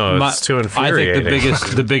 It's too infuriating. I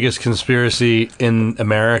think the biggest conspiracy in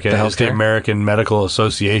America is the American Medical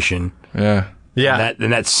Association. Yeah. Yeah.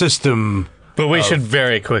 And that system. But we should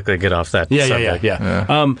very quickly get off that subject.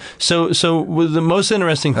 Yeah. So the most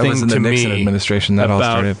interesting thing was in the to Nixon me administration that all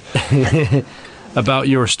started about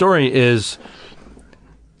your story is,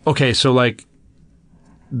 okay, so like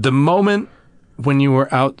the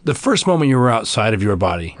first moment you were outside of your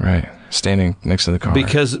body. Right. Standing next to the car.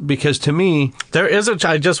 Because to me, there is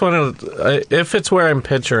I just want to, if it's where I'm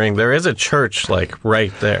picturing, there is a church like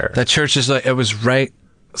right there. That church is like, it was right.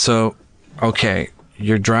 So, okay,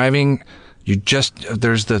 you're driving, there's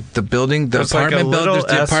the building, the apartment building, there's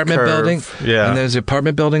the apartment building. Yeah. And there's the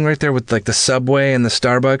apartment building right there with like the Subway and the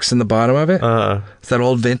Starbucks in the bottom of it. It's that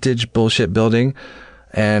old vintage bullshit building.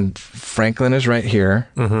 And Franklin is right here.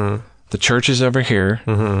 Mm-hmm. The church is over here.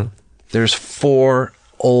 Mm-hmm. There's 4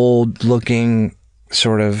 old-looking,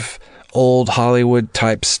 sort of old Hollywood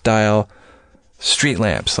type style street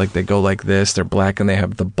lamps. Like they go like this. They're black and they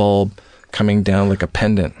have the bulb coming down like a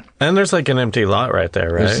pendant. And there's like an empty lot right there,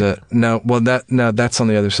 right? That's on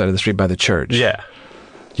the other side of the street by the church. Yeah.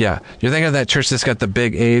 Yeah. You're thinking of that church that's got the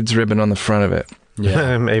big AIDS ribbon on the front of it.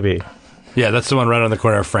 Yeah. Maybe. Yeah, that's the one right on the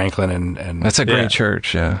corner of Franklin and that's a great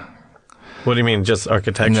church, yeah. What do you mean, just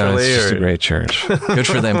architecturally? No, it's just a great church. Good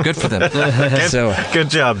for them. Good for them. Good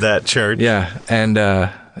job, that church. Yeah, and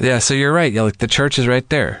so you're right. Yeah, like the church is right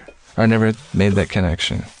there. I never made that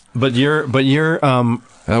connection. But you're I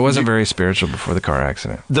wasn't very spiritual before the car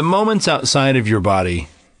accident. The moments outside of your body,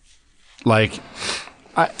 like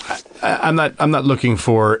I'm not looking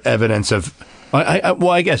for evidence of.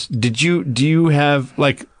 I guess do you have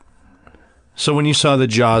like. So when you saw the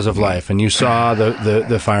jaws of life and you saw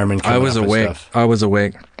the firemen come I was awake. I was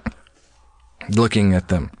awake looking at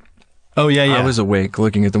them. Oh, yeah. I was awake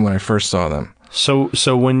looking at them when I first saw them. So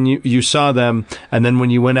when you saw them, and then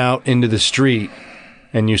when you went out into the street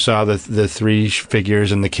and you saw the 3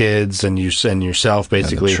 figures and the kids and yourself,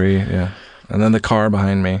 basically. And the tree, yeah. And then the car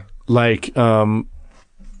behind me. Like,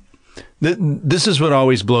 this is what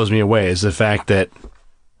always blows me away, is the fact that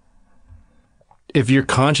if your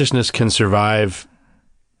consciousness can survive,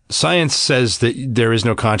 science says that there is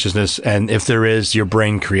no consciousness, and if there is, your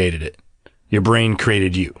brain created it. Your brain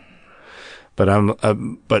created you.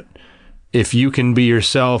 But if you can be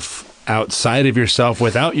yourself outside of yourself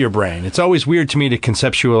without your brain, it's always weird to me to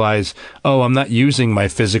conceptualize, oh, I'm not using my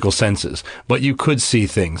physical senses, but you could see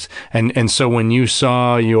things. And so when you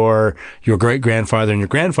saw your great-grandfather and your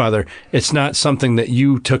grandfather, it's not something that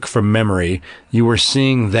you took from memory. You were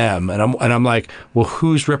seeing them. And I'm like, well,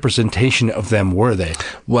 whose representation of them were they?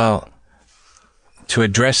 Well, to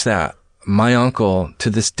address that, my uncle, to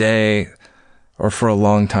this day, or for a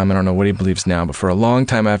long time, I don't know what he believes now, but for a long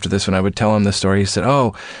time after this, when I would tell him the story, he said,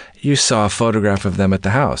 oh, you saw a photograph of them at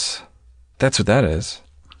the house. That's what that is.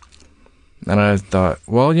 And I thought,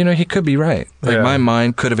 well, he could be right. Like, my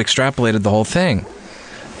mind could have extrapolated the whole thing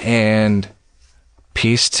and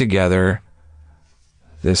pieced together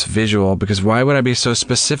this visual, because why would I be so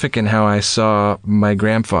specific in how I saw my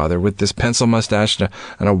grandfather with this pencil mustache and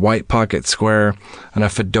a white pocket square and a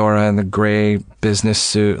fedora and the gray business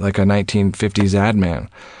suit, like a 1950s ad man.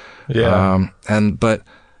 Yeah. But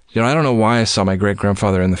I don't know why I saw my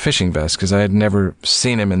great-grandfather in the fishing vest, because I had never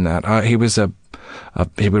seen him in that. He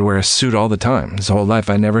would wear a suit all the time. His whole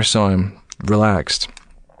life, I never saw him relaxed.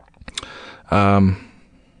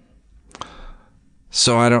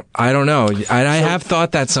 So I don't know. I have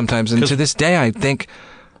thought that sometimes, and to this day, I think,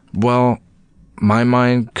 well, our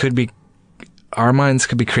minds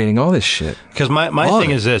could be creating all this shit. Because my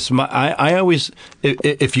thing is this: I always,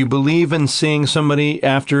 if you believe in seeing somebody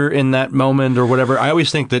after in that moment or whatever, I always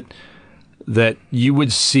think that you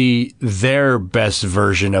would see their best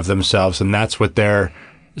version of themselves, and that's what they're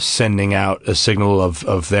sending out a signal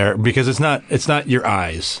of their, because it's not your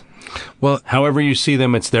eyes. Well, however you see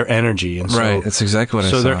them, it's their energy, and so, right. That's exactly what I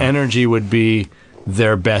saw. So their energy would be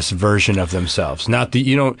their best version of themselves. Not the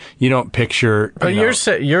you don't picture. But you're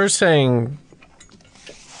saying.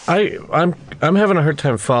 I'm having a hard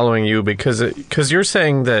time following you because you're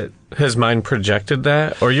saying that his mind projected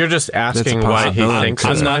that, or you're just asking why he thinks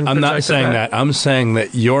his mind projected that? I'm not saying that. I'm saying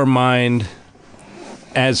that your mind,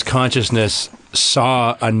 as consciousness,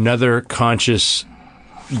 saw another conscious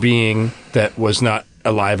being that was not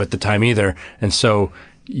alive at the time either, and so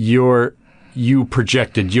you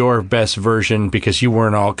projected your best version because you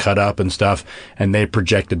weren't all cut up and stuff, and they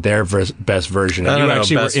projected their best version. And you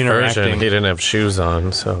actually were interacting. Version, he didn't have shoes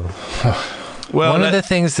on, so. Well, one of the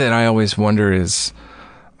things that I always wonder is,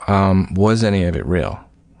 was any of it real?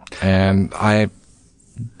 And because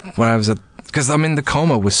the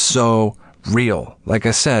coma was so real. Like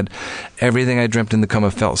I said, everything I dreamt in the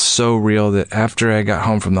coma felt so real that after I got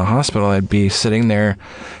home from the hospital, I'd be sitting there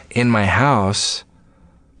in my house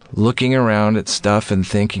looking around at stuff and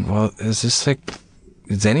thinking, well,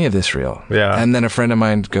 is any of this real? Yeah. And then a friend of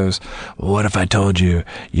mine goes, well, what if I told you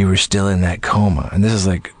were still in that coma? And this is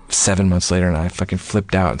like 7 months later, and I fucking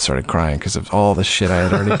flipped out and started crying because of all the shit I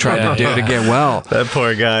had already tried to do to get well. That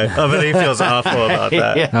poor guy. I bet he feels awful about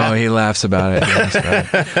that. Yeah. Oh, he laughs about it.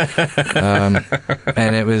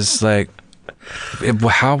 And it was like,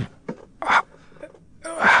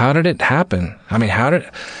 how did it happen? I mean, how did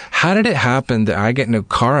it happen that I get in a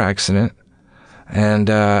car accident, and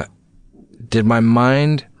did my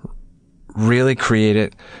mind really create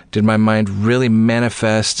it? Did my mind really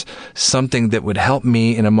manifest something that would help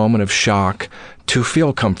me in a moment of shock to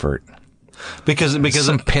feel comfort? Because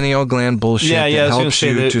some pineal gland bullshit that helps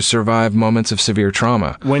you to survive moments of severe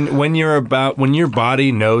trauma. When your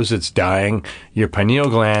body knows it's dying, your pineal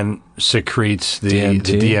gland secretes the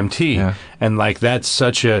DMT. Yeah. And like that's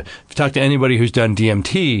such a, if you talk to anybody who's done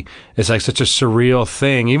DMT, it's like such a surreal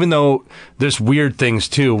thing. Even though there's weird things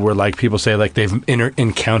too, where like people say like they've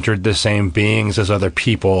encountered the same beings as other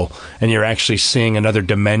people, and you're actually seeing another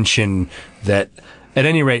dimension that. At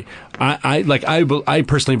any rate, I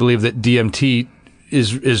personally believe that DMT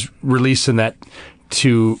is released in that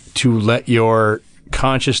to let your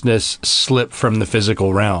consciousness slip from the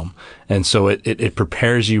physical realm, and so it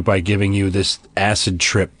prepares you by giving you this acid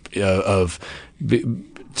trip to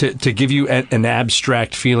give you an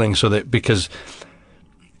abstract feeling, so that because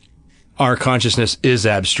our consciousness is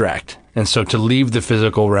abstract, and so to leave the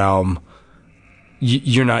physical realm.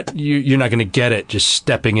 You're not going to get it just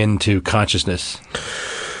stepping into consciousness,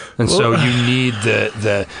 and so you need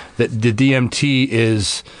the DMT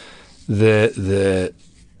is the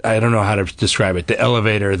I don't know how to describe it, the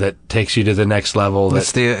elevator that takes you to the next level.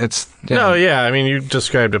 No, yeah, I mean you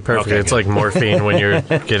described it perfectly. Okay, it's like morphine when you're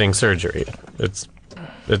getting surgery.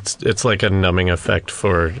 It's like a numbing effect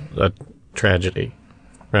for a tragedy,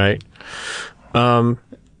 right?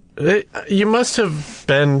 You must have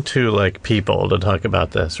been to like people to talk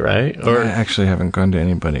about this, right? Or I actually haven't gone to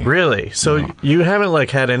anybody. Really? So no. You haven't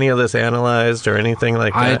like had any of this analyzed or anything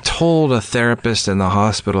like that? I told a therapist in the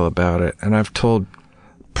hospital about it, and I've told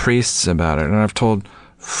priests about it, and I've told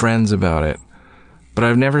friends about it, but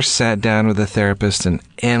I've never sat down with a therapist and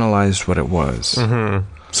analyzed what it was. Mm-hmm.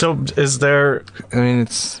 So is there? I mean,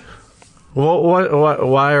 it's why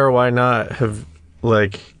or why not have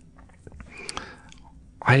like?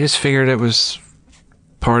 I just figured it was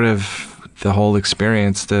part of the whole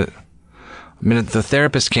experience that, I mean, the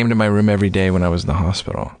therapist came to my room every day when I was in the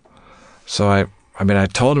hospital. So I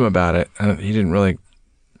told him about it, and he didn't really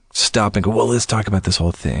stop and go, well, let's talk about this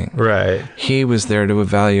whole thing. Right. He was there to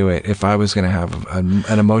evaluate if I was going to have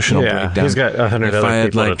an emotional breakdown. He's got 100 if other I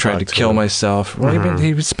had people tried to kill myself. Well,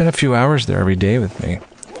 he would spend a few hours there every day with me.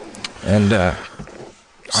 And,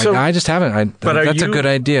 so, I just haven't. That's a good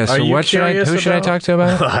idea. So who should I talk to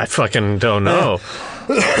about it? I fucking don't know.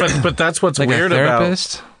 but that's what's like weird a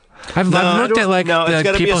therapist? I've looked at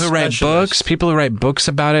the people who write books, people who write books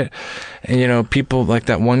about it. And, people like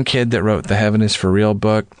that one kid that wrote the Heaven is for Real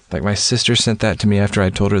book. Like my sister sent that to me after I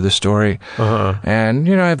told her the story. Uh-huh. And,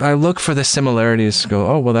 I look for the similarities to go,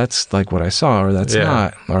 oh, well, that's like what I saw, or that's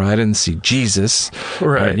not. Or I didn't see Jesus.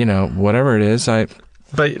 Right. Or, whatever it is.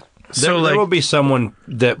 there will be someone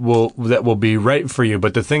that will be right for you,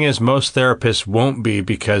 but the thing is, most therapists won't be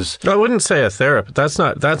because I wouldn't say a therapist. That's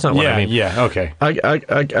not what I mean. Yeah, okay.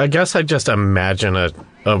 I guess I just imagine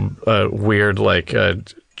a weird like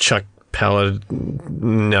Chuck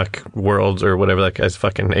Palahniuk world or whatever that guy's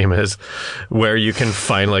fucking name is, where you can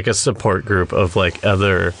find like a support group of like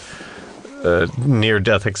other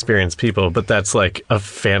near-death experience people, but that's like a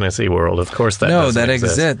fantasy world. Of course, that doesn't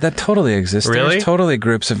exist. That totally exists. Really? There's totally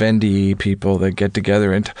groups of NDE people that get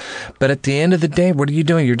together, but at the end of the day, what are you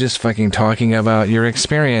doing? You're just fucking talking about your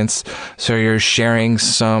experience. So you're sharing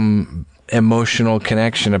some emotional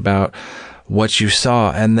connection about what you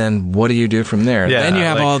saw, and then what do you do from there? Yeah, then you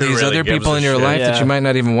have like, all these really other people in your shit? life that you might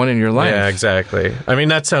not even want in your life. Yeah, exactly. I mean,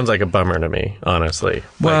 that sounds like a bummer to me, honestly.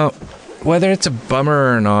 Well, whether it's a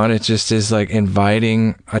bummer or not, it just is like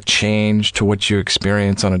inviting a change to what you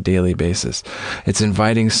experience on a daily basis. It's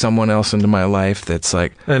inviting someone else into my life that's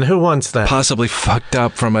like, and who wants that? Possibly fucked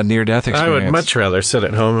up from a near-death experience. I would much rather sit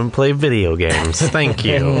at home and play video games. Thank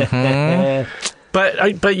you.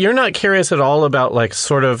 But you're not curious at all about like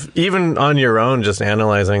sort of even on your own just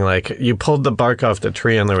analyzing like you pulled the bark off the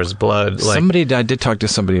tree and there was blood. Like, I did talk to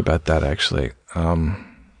somebody about that actually.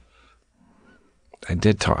 I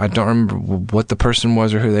did talk. I don't remember what the person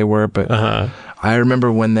was or who they were, but I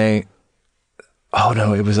remember when they. Oh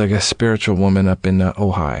no! It was like a spiritual woman up in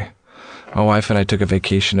Ojai. My wife and I took a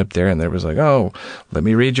vacation up there, and there was like, "Oh, let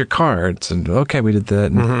me read your cards." And okay, we did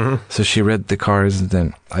that. And so she read the cards, and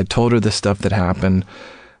then I told her the stuff that happened,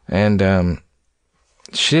 and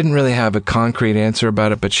she didn't really have a concrete answer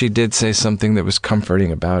about it, but she did say something that was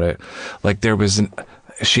comforting about it. Like there was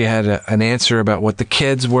she had an answer about what the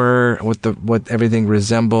kids were, what everything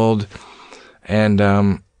resembled, and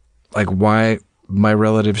like why my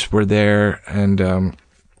relatives were there. And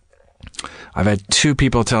I've had 2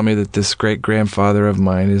 people tell me that this great grandfather of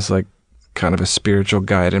mine is like kind of a spiritual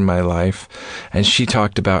guide in my life, and she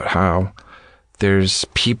talked about how there's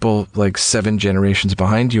people like 7 generations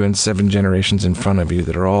behind you and 7 generations in front of you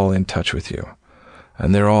that are all in touch with you,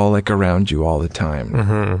 and they're all like around you all the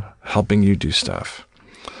time, helping you do stuff.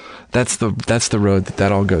 That's the road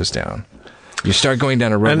that all goes down. You start going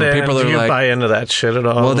down a road where people are like, do you buy into that shit at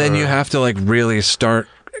all? Well, then you have to like really start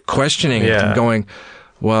questioning it and going,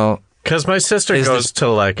 well, because my sister goes to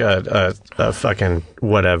like a fucking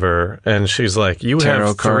whatever, and she's like, you tarot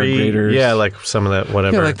have 3 card readers. Yeah, like some of that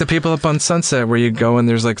whatever. Yeah, like the people up on Sunset where you go and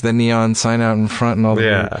there's like the neon sign out in front and all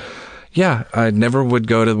the Yeah, I never would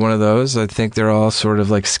go to one of those. I think they're all sort of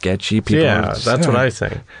like sketchy people. Yeah, that's what I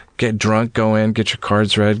think. Get drunk, go in, get your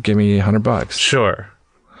cards read, give me $100. Sure.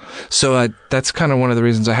 So that's kind of one of the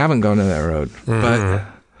reasons I haven't gone to that road. But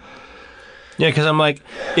yeah, because I'm like,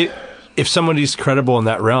 if somebody's credible in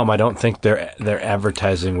that realm, I don't think they're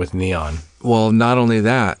advertising with neon. Well, not only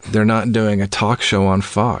that, they're not doing a talk show on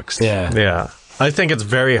Fox. Yeah. I think it's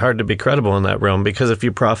very hard to be credible in that realm because if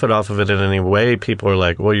you profit off of it in any way, people are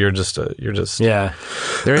like, well, you're just. Yeah.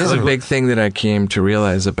 There is a big thing that I came to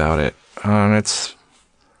realize about it. And it's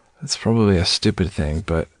probably a stupid thing,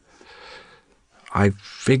 but I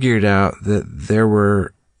figured out that there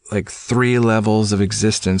were like 3 levels of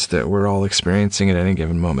existence that we're all experiencing at any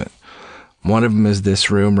given moment. One of them is this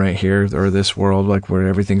room right here, or this world, like where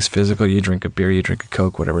everything's physical. You drink a beer, you drink a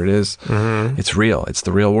Coke, whatever it is. It's real. It's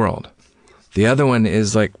the real world. The other one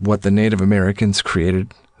is like what the Native Americans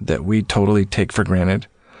created that we totally take for granted,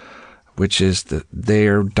 which is that they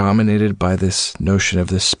are dominated by this notion of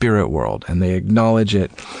the spirit world, and they acknowledge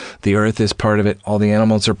it. The earth is part of it. All the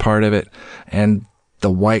animals are part of it. And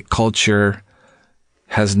the white culture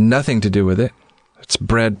has nothing to do with it. It's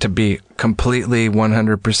bred to be completely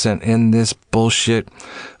 100% in this bullshit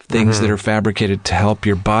things that are fabricated to help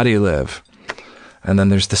your body live. And then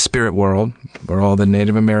there's the spirit world, where all the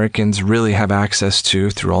Native Americans really have access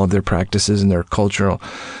to through all of their practices and their cultural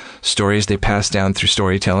stories they pass down through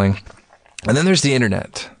storytelling. And then there's the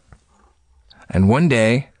internet. And one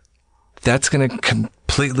day, that's going to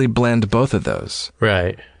completely blend both of those.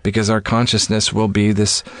 Right. Because our consciousness will be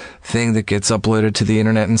this thing that gets uploaded to the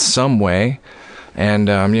internet in some way. And,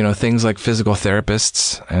 things like physical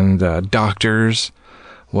therapists and doctors,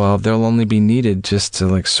 well, they'll only be needed just to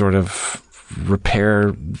like sort of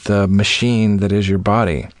repair the machine that is your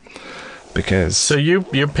body. Because so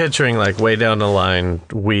you're picturing like way down the line,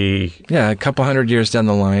 a couple 100 years down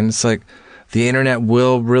the line, it's like the internet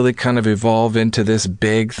will really kind of evolve into this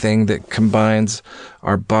big thing that combines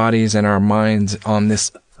our bodies and our minds on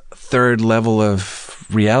this 3rd level of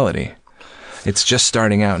reality. It's just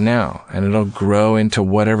starting out now, and it'll grow into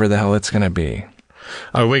whatever the hell it's going to be.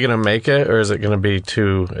 Are we going to make it, or is it going to be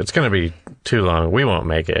it's going to be too long. We won't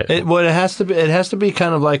make it. It has to be. It has to be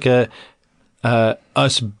kind of like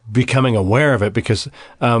us becoming aware of it, because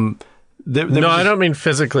No, I don't mean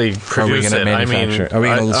physically produce it. I mean, Are we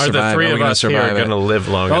going to are the survive? three Are we of gonna us here survive going to it? live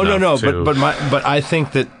long enough? no, to... but I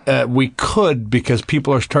think that we could, because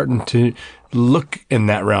people are starting to look in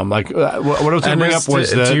that realm. Like what I was going to bring up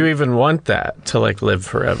was do you even want that to like live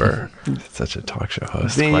forever? Such a talk show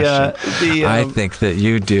host question. I think that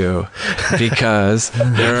you do, because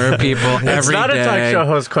there are people every day. It's not a talk show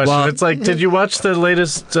host question. Well, it's like, did you watch the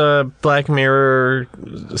latest Black Mirror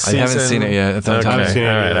season? I haven't seen it yet. It's on time. I haven't seen it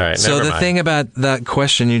All either. right. So Never the mind. thing about that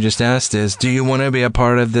question you just asked is, do you want to be a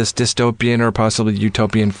part of this dystopian or possibly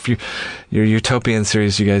utopian, your utopian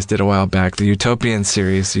series you guys did a while back, the utopian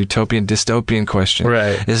series, the utopian dystopian question.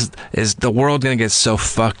 Right. Is the world going to get so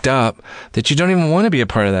fucked up that you don't even want to be a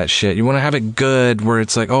part of that shit? You want to have it good, where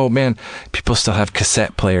it's like, oh man, people still have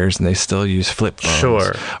cassette players and they still use flip phones.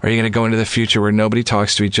 Sure. Or are you going to go into the future where nobody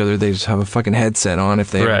talks to each other? They just have a fucking headset on. If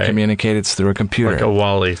they ever Right. communicate, it's through a computer. like a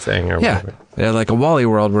Wall-E thing or Yeah. whatever. Yeah, like a Wall-E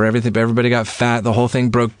world where everybody got fat, the whole thing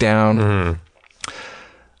broke down. Mm-hmm.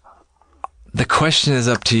 The question is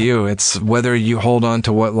up to you. It's whether you hold on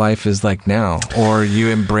to what life is like now, or you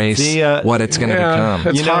embrace what it's going to become.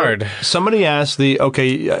 It's hard. Somebody asked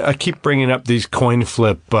I keep bringing up these coin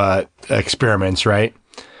flip experiments, right?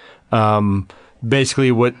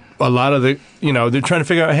 Basically what a lot of they're trying to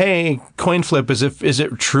figure out, hey, coin flip, is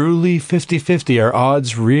it truly 50-50? Are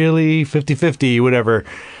odds really 50-50, whatever?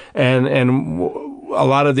 And a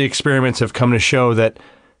lot of the experiments have come to show that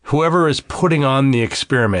whoever is putting on the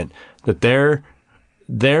experiment, that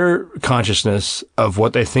their consciousness of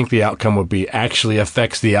what they think the outcome would be actually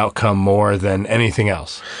affects the outcome more than anything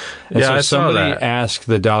else. And Yeah, so I saw somebody that. asked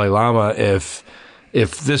the Dalai Lama if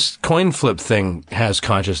this coin flip thing has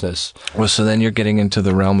consciousness. Well, so then you're getting into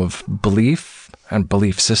the realm of belief and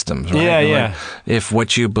belief systems, right? Yeah, And yeah. like, if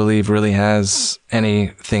what you believe really has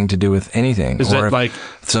anything to do with anything, Is or it if like-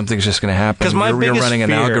 something's just going to happen, 'Cause my you're biggest running an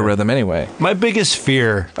fear- algorithm anyway. My biggest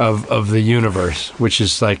fear of the universe, which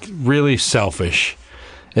is like really selfish,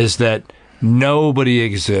 is that nobody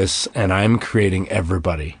exists and I'm creating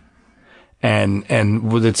everybody. And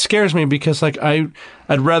it scares me because like I'd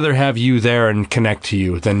rather have you there and connect to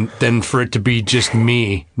you than for it to be just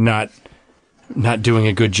me not doing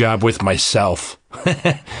a good job with myself.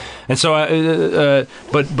 And so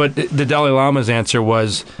but the Dalai Lama's answer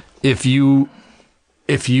was, if you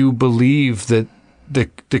believe that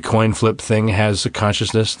the coin flip thing has a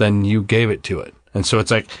consciousness, then you gave it to it. And so it's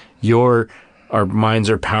like our minds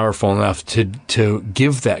are powerful enough to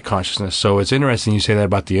give that consciousness. So it's interesting you say that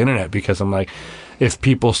about the internet, because I'm like, if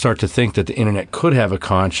people start to think that the internet could have a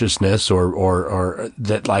consciousness, or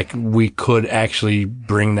that like we could actually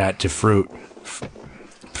bring that to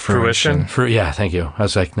Fruition? yeah, thank you. I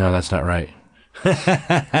was like, no, that's not right.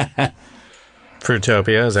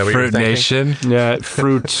 Fruitopia, is that what you're Fruit thinking? Nation. Yeah,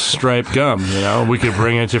 fruit striped gum, we could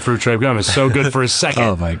bring it to fruit striped gum. It's so good for a second.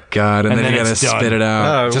 Oh my God. And And then then you got to it's done. spit it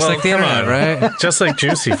out. Oh, Just well, like the come internet, on. right? Just like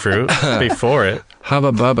juicy fruit before it.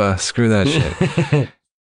 Hubba bubba. Screw that shit.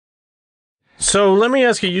 So let me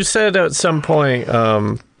ask you, you said at some point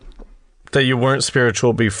that you weren't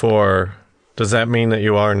spiritual before. Does that mean that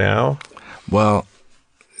you are now? Well,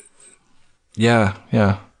 yeah.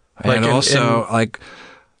 Like And also, like,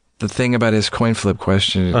 the thing about his coin flip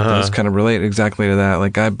question does kind of relate exactly to that.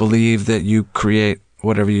 Like, I believe that you create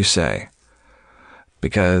whatever you say,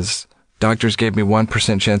 because doctors gave me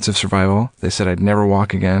 1% chance of survival. They said I'd never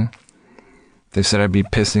walk again. They said I'd be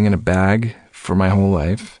pissing in a bag for my whole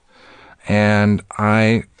life. And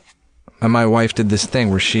my wife did this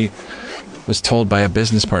thing where she was told by a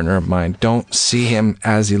business partner of mine, don't see him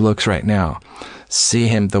as he looks right now. See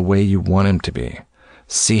him the way you want him to be.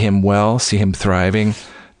 See him well, see him thriving.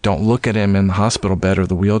 Don't look at him in the hospital bed or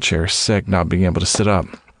the wheelchair, sick, not being able to sit up.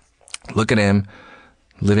 Look at him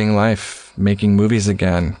living life, making movies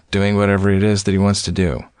again, doing whatever it is that he wants to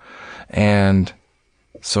do. And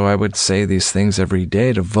so I would say these things every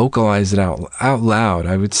day to vocalize it out loud.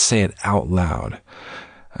 I would say it out loud.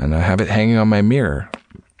 And I have it hanging on my mirror.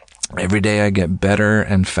 Every day I get better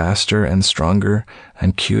and faster and stronger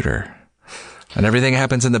and cuter. And everything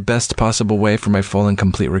happens in the best possible way for my full and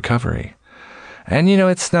complete recovery. And,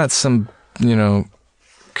 it's not some,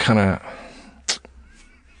 kind of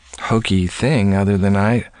hokey thing, other than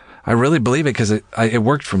I really believe it because it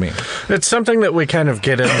worked for me. It's something that we kind of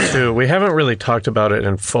get into. We haven't really talked about it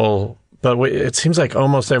in full, but it seems like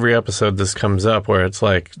almost every episode this comes up, where it's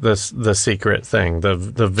like the secret thing, the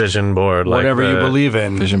vision board, Whatever like you believe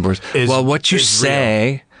in. Vision boards. Is- Well, what you is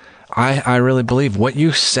say I really believe what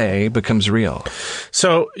you say becomes real.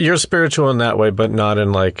 So you're spiritual in that way, but not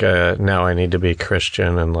in like, now I need to be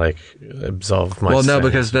Christian and like absolve my Well, no, sins.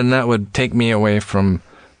 because then that would take me away from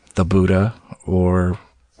the Buddha or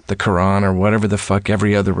the Quran or whatever the fuck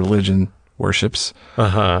every other religion worships.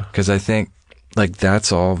 Because I think like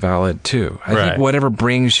that's all valid too. I think whatever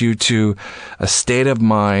brings you to a state of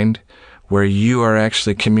mind where you are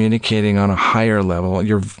actually communicating on a higher level,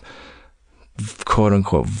 you're quote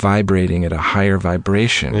unquote vibrating at a higher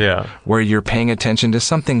vibration. Yeah. Where you're paying attention to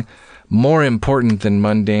something more important than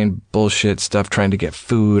mundane bullshit stuff trying to get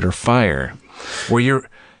food or fire. Where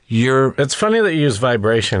you're It's funny that you use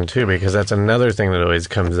vibration too, because that's another thing that always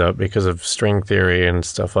comes up because of string theory and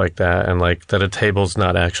stuff like that, and like that a table's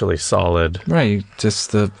not actually solid. right,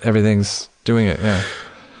 just everything's doing it, yeah.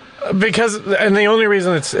 Because, and the only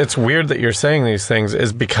reason it's weird that you're saying these things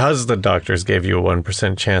is because the doctors gave you a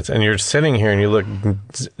 1% chance, and you're sitting here and you look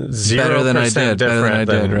 0% Better than I did, better than I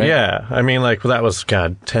did, right? Yeah, I mean, like that was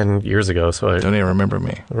 10 years ago, so I Don't even remember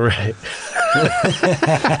me. right.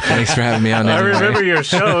 Thanks for having me on. I anyway. remember your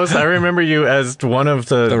shows. I remember you as one of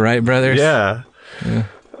the Wright brothers. Yeah.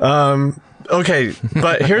 Okay,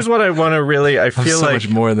 but here's what I want to really. I feel so like much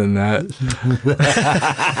more than that.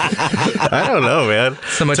 I don't know, man.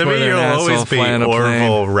 So much to more me, than you'll an always asshole be flying a plane.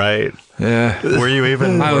 Orville, right? Yeah. Were you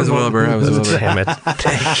even? I was Wilbur. Damn it!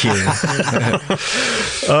 Thank you.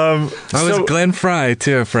 I was so- Glenn Fry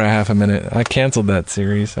too for a half a minute. I canceled that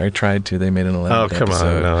series. I tried to. They made an 11th Oh, come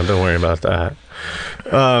episode. on! No, don't worry about that.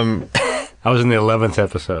 I was in the 11th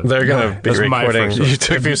episode. They're gonna be That's my recording. first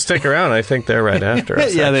one. If you stick around, I think they're right after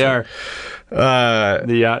us. Yeah, they actually. are.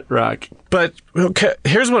 The Yacht Rock. But okay,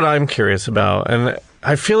 here's what I'm curious about, and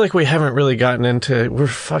I feel like we haven't really gotten into. We're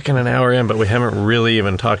fucking an hour in, but we haven't really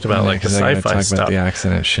even talked about like the 'Cause I gotta sci-fi talk stuff. about the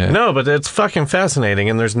accident shit. No, but it's fucking fascinating,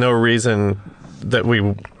 and there's no reason that we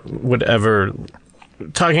would ever.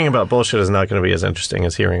 Talking about bullshit is not going to be as interesting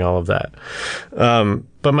as hearing all of that.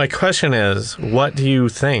 But my question is, what do you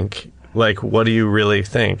think? Like, what do you really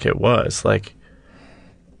think it was? Like,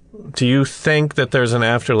 do you think that there's an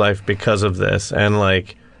afterlife because of this? And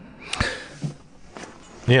like,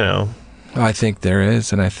 you know, I think there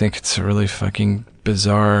is, and I think it's a really fucking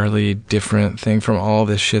bizarrely different thing from all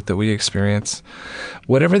this shit that we experience.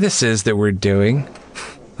 Whatever this is that we're doing,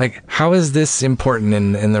 like, how is this important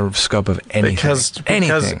in the scope of anything? because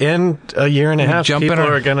anything. in a year and a half, Jump in people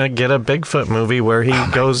our- are going to get a Bigfoot movie where he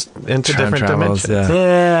goes into Time different travels, dimensions.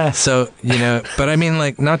 yeah. Yeah. So, but I mean,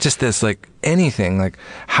 like, not just this, like, anything. Like,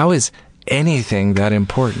 how is anything that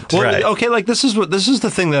important? Well, Right. okay, like this is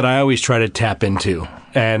the thing that I always try to tap into.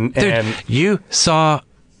 And Dude, you saw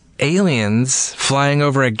aliens flying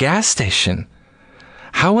over a gas station.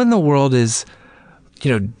 How in the world is,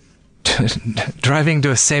 driving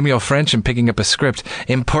to a Samuel French and picking up a script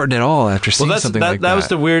important at all after seeing something like that?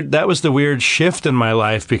 That was the weird shift in my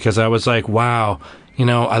life, because I was like, wow,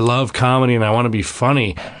 I love comedy and I want to be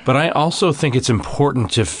funny, but I also think it's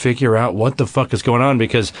important to figure out what the fuck is going on,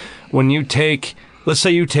 because when let's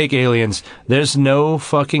say you take aliens, there's no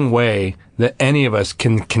fucking way that any of us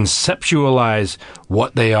can conceptualize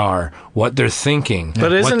what they are, what they're thinking,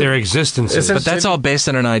 But what their existence is. But that's all based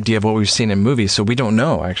on an idea of what we've seen in movies, so we don't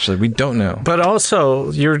know. Actually, we don't know. But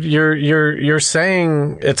also, you're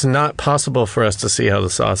saying it's not possible for us to see how the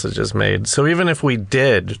sausage is made. So even if we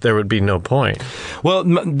did, there would be no point. Well,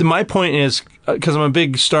 my point is, because I'm a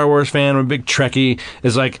big Star Wars fan, I'm a big Trekkie,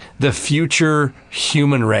 is like the future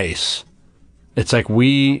human race. It's like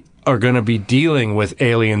we are going to be dealing with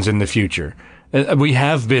aliens in the future. We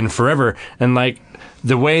have been forever. And like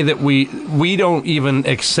the way that we don't even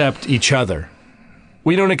accept each other.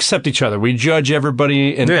 We don't accept each other. We judge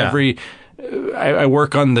everybody and every... I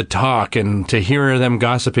work on The Talk, and to hear them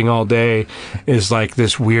gossiping all day is like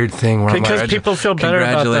this weird thing where Because I'm like, people feel better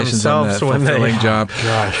about Congratulations on themselves that when they... fulfilling job.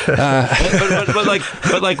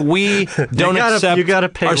 but like we don't accept you gotta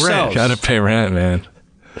pay rent. ourselves. Gotta pay rent, man.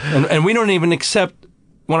 And we don't even accept,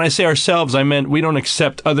 when I say ourselves, I meant we don't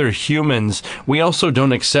accept other humans. We also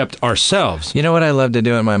don't accept ourselves. You know what I love to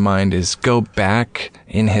do in my mind is go back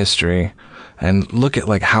in history and look at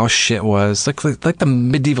like how shit was, like the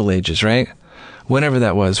medieval ages, right? Whenever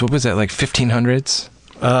that was. What was that, like 1500s?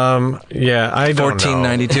 Yeah, I don't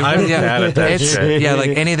 1492. know. I'm yeah, bad at that shit. Yeah,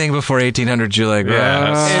 like anything before 1800, you're like,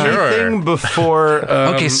 Yeah, "Ah." sure. Anything before...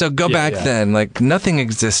 Okay, so go back then. Like nothing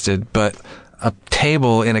existed but a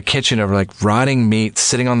table in a kitchen of like rotting meat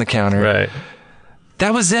sitting on the counter. Right.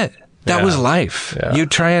 That was it. That Yeah. was life. Yeah. You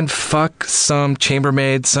try and fuck some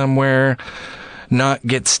chambermaid somewhere, not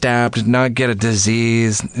get stabbed, not get a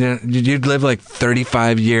disease. You'd live like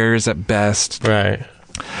 35 years at best. Right.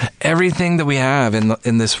 everything that we have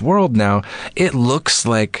in this world now, it looks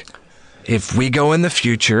like if we go in the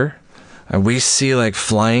future and we see like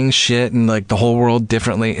flying shit and like the whole world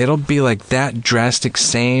differently, it'll be like that drastic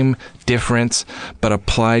same difference, but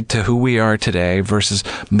applied to who we are today versus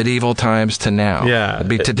medieval times to now. Yeah. It'd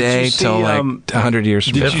be today till like 100 years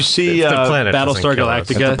from now. Did you see If the planet Battlestar doesn't kill us. If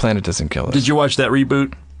the Galactica? planet doesn't kill us. Did you watch that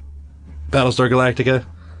reboot, Battlestar Galactica?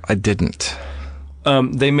 I didn't.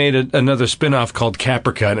 They made another spin-off called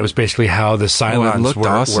Caprica, and it was basically how the Cylons looked were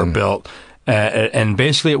awesome. built. And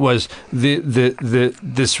basically, it was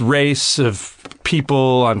this race of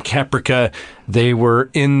people on Caprica. They were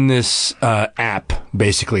in this app,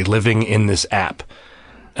 basically living in this app.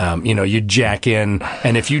 You jack in,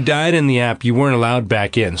 and if you died in the app, you weren't allowed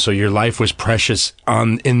back in. So your life was precious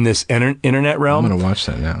in this internet realm. I'm gonna watch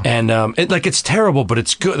that now. And it's terrible, but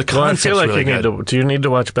it's good. The Well, I concept's feel like really you need good. to. Do you need to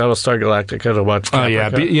watch Battlestar Galactica to watch? Oh yeah,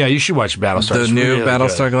 Caprica? yeah. You should watch Battlestar. The It's new really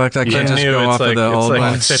Battlestar good. Galactica. Yeah. Can't just New, go it's off like, of the it's old like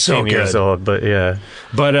one. 15 So years good. old, but yeah.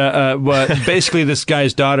 But basically, this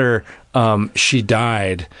guy's daughter, she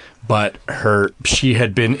died, but she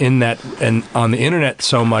had been in that and on the internet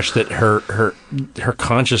so much that her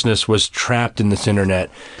consciousness was trapped in this internet,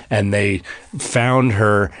 and they found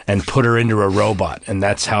her and put her into a robot, and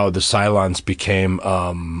that's how the Cylons became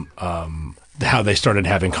how they started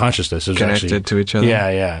having consciousness. It was Connected to each other? Yeah,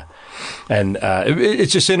 yeah. And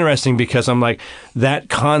it's just interesting because I'm like, that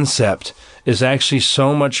concept is actually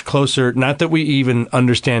so much closer, not that we even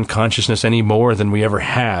understand consciousness any more than we ever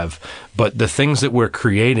have, but the things that we're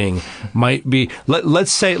creating might be,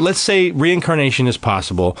 let's say reincarnation is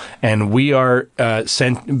possible, and we are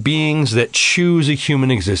sent beings that choose a human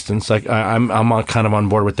existence. Like I'm kind of on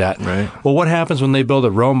board with that. Right. Well, what happens when they build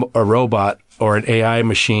a robot or an AI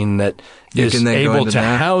machine that is can then go able into to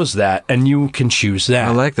that? house that, and you can choose that?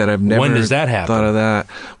 I like that. I've never When does that happen? thought of that.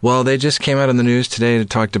 Well, they just came out in the news today and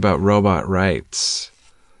talked about robot rights.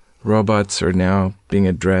 Robots are now being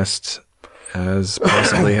addressed as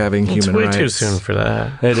possibly having It's human way rights. too soon for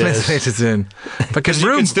that. It It's way is. too soon. Because you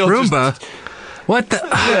can still Roomba, what the?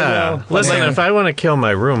 Yeah. Listen, if I want to kill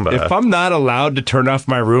my Roomba, If I'm not allowed to turn off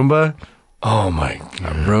my Roomba, oh my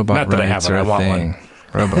God. Robot Not that I rights have are one, a I want thing. one.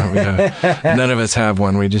 Robot, none of us have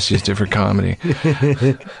one. We just used it for comedy.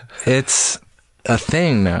 It's a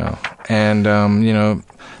thing now, and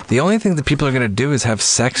the only thing that people are going to do is have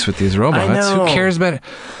sex with these robots. Who know. cares about it?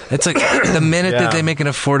 It's like the minute that they make an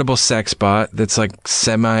affordable sex bot that's like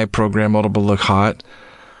semi-programmable to look hot,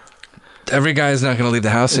 every guy's not going to leave the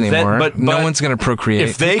house anymore. but no one's going to procreate.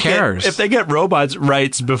 If they Who cares? if they get robots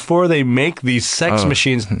rights before they make these sex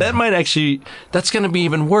machines, that might that's going to be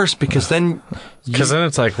even worse because then because then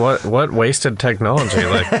it's like, what wasted technology?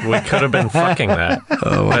 Like we could have been fucking that,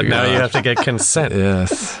 but now you have to get consent.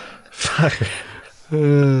 Yes.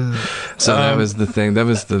 So that was the thing. That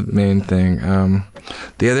was the main thing.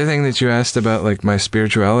 The other thing that you asked about, like my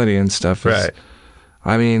spirituality and stuff, is, Right.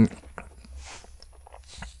 I mean,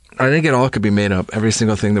 I think it all could be made up. Every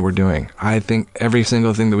single thing that we're doing. I think every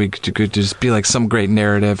single thing that we could just be like some great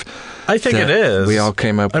narrative. I think that it is. We all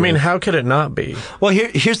came up. I mean, with. how could it not be? well,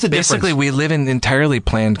 here's the Basically, difference. we live in entirely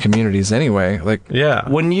planned communities anyway. Like, Yeah.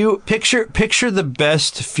 When you picture the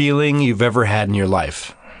best feeling you've ever had in your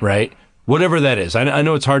life, right? Whatever that is. I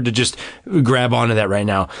know it's hard to just grab onto that right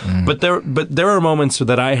now, but there are moments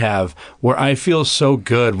that I have where I feel so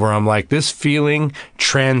good, where I'm like, this feeling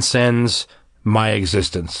transcends my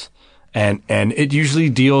existence. And it usually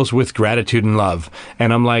deals with gratitude and love.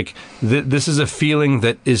 And I'm like, this is a feeling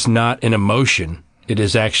that is not an emotion. It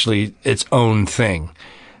is actually its own thing.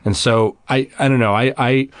 And so I don't know.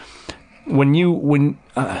 When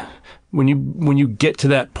you get to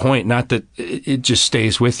that point, not that it just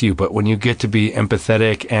stays with you, but when you get to be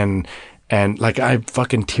empathetic and like I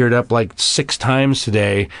fucking teared up like 6 times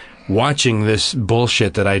today watching this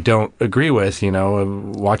bullshit that I don't agree with,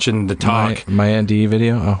 watching the talk. my NDE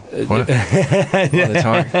video. Oh, what? The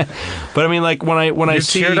talk. But I mean, like when I You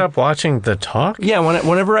see teared up watching the talk? yeah,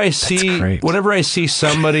 whenever I see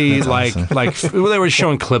somebody like well, they were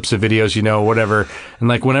showing clips of videos, whatever, and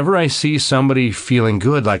like whenever I see somebody feeling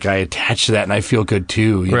good, like I attach to that and I feel good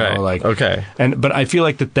too, you Right. know, like Okay. but I feel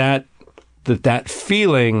like that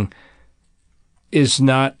feeling is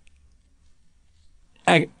not.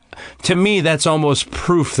 To me, that's almost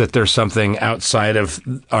proof that there's something outside of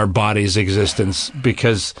our body's existence,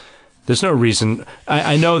 because there's no reason.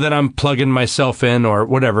 I know that I'm plugging myself in or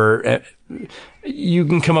whatever. You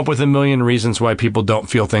can come up with a million reasons why people don't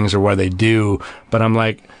feel things or why they do, but I'm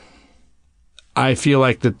like, I feel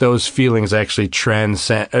like that those feelings actually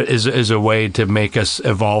transcend is a way to make us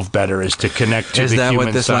evolve better, is to connect to Is the that human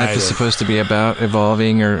what this side life is of- supposed to be about?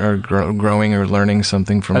 Evolving or growing or learning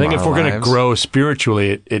something from I think our if we're going to lives? grow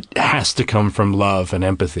spiritually, it has to come from love and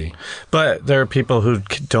empathy. But there are people who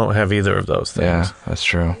don't have either of those things. Yeah, that's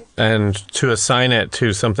true. And to assign it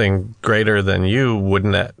to something greater than you,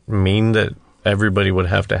 wouldn't that mean that everybody would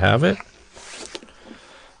have to have it?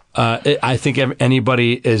 I think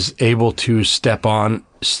anybody is able to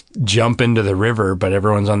jump into the river, but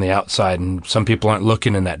everyone's on the outside, and some people aren't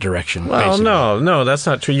looking in that direction. Well, basically. no, that's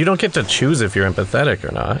not true. You don't get to choose if you're empathetic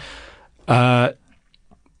or not.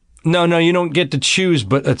 No, you don't get to choose,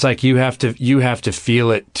 but it's like you have to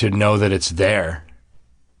feel it to know that it's there.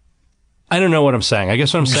 I don't know what I'm saying. I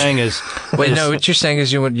guess what I'm saying is... Wait, no, what you're saying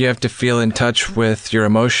is you have to feel in touch with your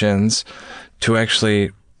emotions to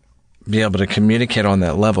actually be able to communicate on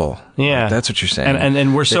that level. Yeah. That's what you're saying.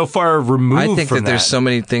 And we're so far removed I think from that there's so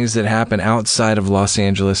many things that happen outside of Los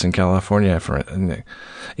Angeles and California.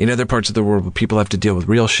 In other parts of the world where people have to deal with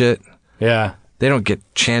real shit, Yeah. they don't get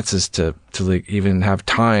chances to like even have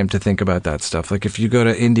time to think about that stuff. Like if you go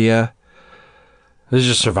to India, This is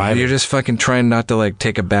just surviving. you're just fucking trying not to like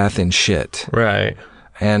take a bath in shit Right.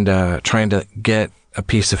 and trying to get a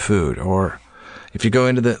piece of food. Or if you go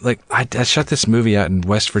into I shot this movie out in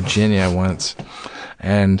West Virginia once,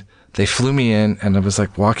 and they flew me in, and I was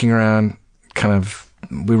like walking around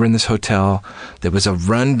we were in this hotel that was a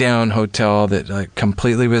rundown hotel that like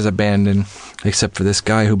completely was abandoned except for this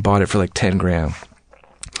guy who bought it for like 10 grand.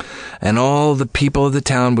 And all the people of the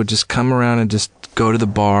town would just come around and just go to the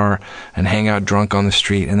bar and hang out drunk on the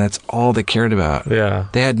street, and that's all they cared about. Yeah.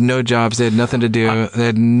 They had no jobs, they had nothing to do, they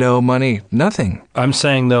had no money, nothing. I'm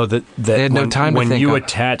saying, though, that had no time to when think you on-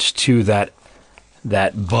 attach to that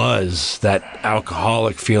buzz, that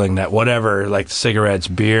alcoholic feeling, that whatever, like cigarettes,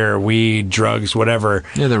 beer, weed, drugs, whatever,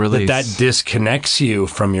 Yeah, the release. that disconnects you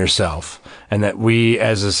from yourself. And that we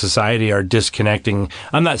as a society are disconnecting.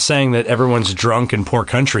 I'm not saying that everyone's drunk in poor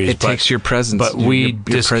countries. It takes your presence. But we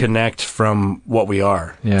disconnect from what we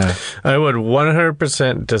are. Yeah. I would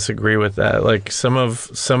 100% disagree with that. Like some of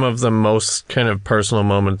the most kind of personal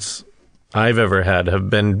moments I've ever had have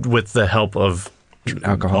been with the help of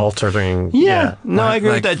Alcohol. altering. No, I agree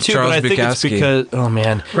Like with that too. Charles but I think it's Bukowski. because, oh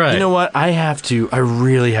man, Right. You know what? I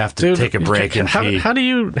really have to Dude, take a break and pee. how do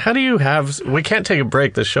you have? We can't take a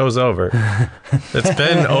break. The show's over. It's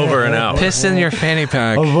been over an hour. Piss in your fanny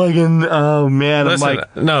pack. Oh man, Listen, I'm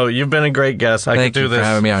like, no, you've been a great guest. I Thank could do you for this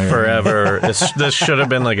having me out here. forever. This should have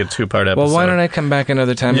been like a 2-part episode. Well, why don't I come back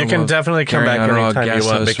another time? You and can we'll definitely come carry back on. I'll anytime you guest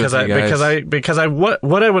want host because with you guys.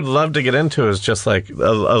 what I would love to get into is just like a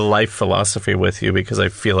life philosophy with you, because I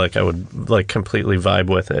feel like I would like completely vibe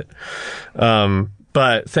with it.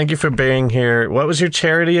 But thank you for being here. What was your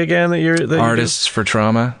charity again that you Artists for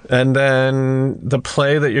Trauma. and then the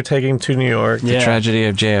play that you're taking to New York. The Tragedy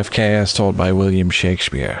of JFK as told by William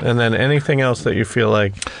Shakespeare. And then anything else that you feel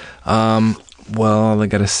like Well, all I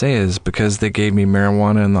gotta say is because they gave me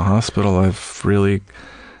marijuana in the hospital, I've really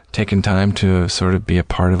taken time to sort of be a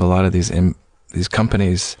part of a lot of these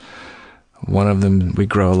companies. One of them, we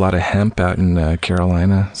grow a lot of hemp out in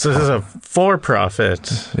Carolina. So this is a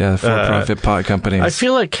for-profit. Yeah, for-profit pot companies. I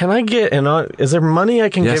feel like, can I get is there money I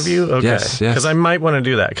can Yes, give you? Okay. yes. Because I might want to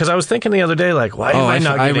do that. Because I was thinking the other day, like, why am I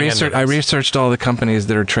not getting into this? I researched all the companies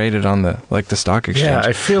that are traded on the stock exchange. Yeah,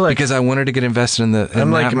 I feel like because I wanted to get invested in I'm,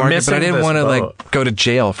 like, that market, but missing I didn't this want to boat. like go to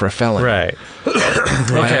jail for a felony. Right.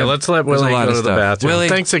 Okay, let's let There's a Willie lot go of to the stuff. bathroom. Willie-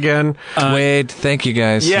 Thanks again. Wade, thank you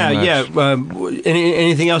guys. so much.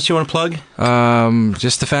 Anything else you want to plug?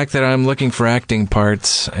 Just the fact that I'm looking for acting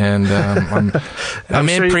parts, and I'm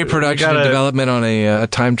sure in you pre-production gotta- and development on a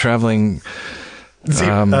time-traveling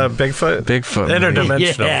Bigfoot? Bigfoot movie.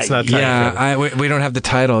 Interdimensional. Yeah, It's not time travel. Yeah, we don't have the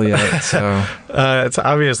title yet, so It's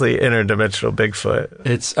obviously interdimensional Bigfoot.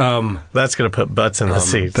 It's That's going to put butts in the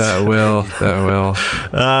seats. that will.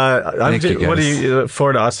 Thank you, what do guys. you,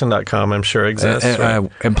 FordAustin.com, I'm sure exists. right?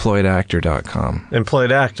 Employedactor.com.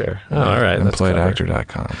 Employed actor. Oh, all right. that's clever.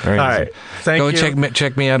 Employedactor.com. Very All easy. right. Thank Go you.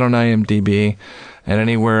 check me out on IMDb, and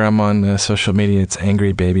anywhere I'm on social media, it's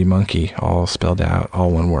Angry Baby Monkey, all spelled out,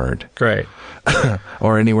 all one word. Great.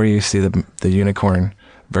 Or anywhere you see the unicorn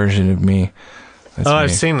version of me. That's me.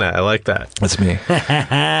 I've seen that. I like that. That's me.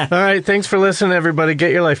 All right. Thanks for listening, everybody.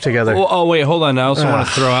 Get your life together. oh wait, hold on. I also want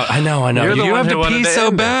to throw out. I know. You're the You one have who to wanted pee to so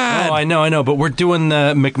end it. bad. Oh, I know. But we're doing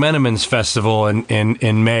the McMenamins Festival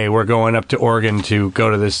in May. We're going up to Oregon to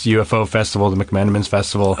go to this UFO festival, the McMenamins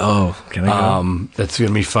Festival. Oh, can I go? That's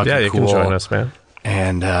gonna be fucking Yeah, you cool. can join us, man.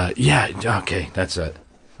 And okay, that's it.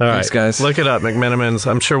 All right, Thanks, guys. Look it up, McMenamins.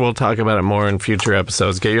 I'm sure we'll talk about it more in future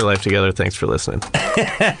episodes. Get your life together. Thanks for listening.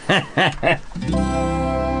 Feral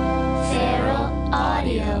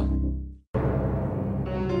Audio.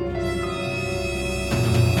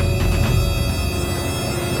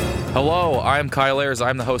 Hello, I'm Kyle Ayers.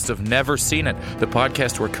 I'm the host of Never Seen It, the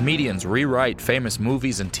podcast where comedians rewrite famous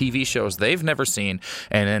movies and TV shows they've never seen,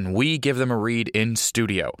 and then we give them a read in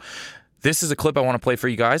studio. This is a clip I want to play for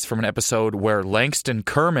you guys from an episode where Langston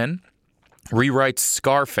Kerman rewrites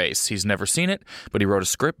Scarface. He's never seen it, but he wrote a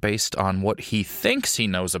script based on what he thinks he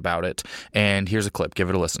knows about it, and here's a clip. Give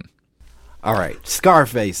it a listen. All right,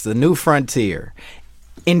 Scarface, The New Frontier.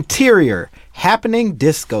 Interior, happening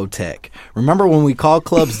discotheque. Remember when we called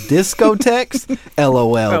clubs discotheques?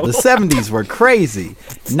 LOL. The 70s were crazy.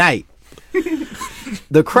 Night.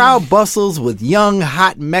 The crowd bustles with young,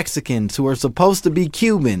 hot Mexicans who are supposed to be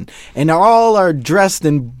Cuban, and all are dressed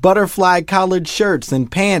in butterfly collared shirts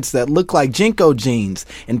and pants that look like Jinko jeans,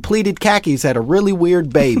 and pleated khakis had a really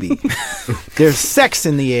weird baby. There's sex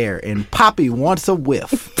in the air, and Poppy wants a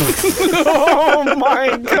whiff. Oh,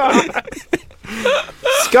 my God.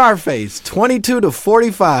 Scarface, 22 to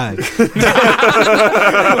 45. Like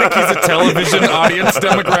he's a television audience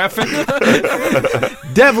demographic.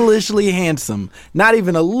 Devilishly handsome, not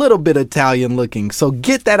even a little bit Italian looking, so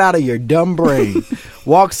get that out of your dumb brain.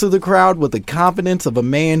 Walks through the crowd with the confidence of a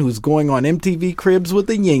man who's going on MTV Cribs with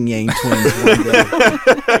the Yin Yang Twins one day.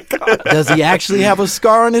 Does he actually have a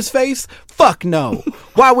scar on his face? Fuck no.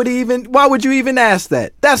 Why would you even ask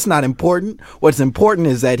that? That's not important. What's important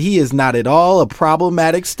is that he is not at all a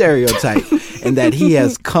problematic stereotype and that he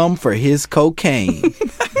has come for his cocaine.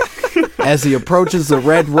 As he approaches the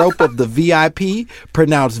red rope of the VIP,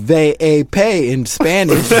 pronounced VIP in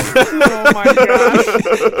Spanish, Oh, my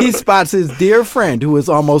God. he spots his dear friend who is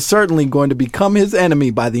almost certainly going to become his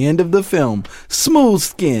enemy by the end of the film, Smooth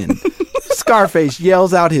Skin. Scarface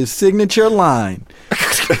yells out his signature line.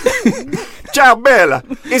 Ciao, Bella.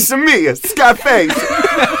 It's me, Scarface.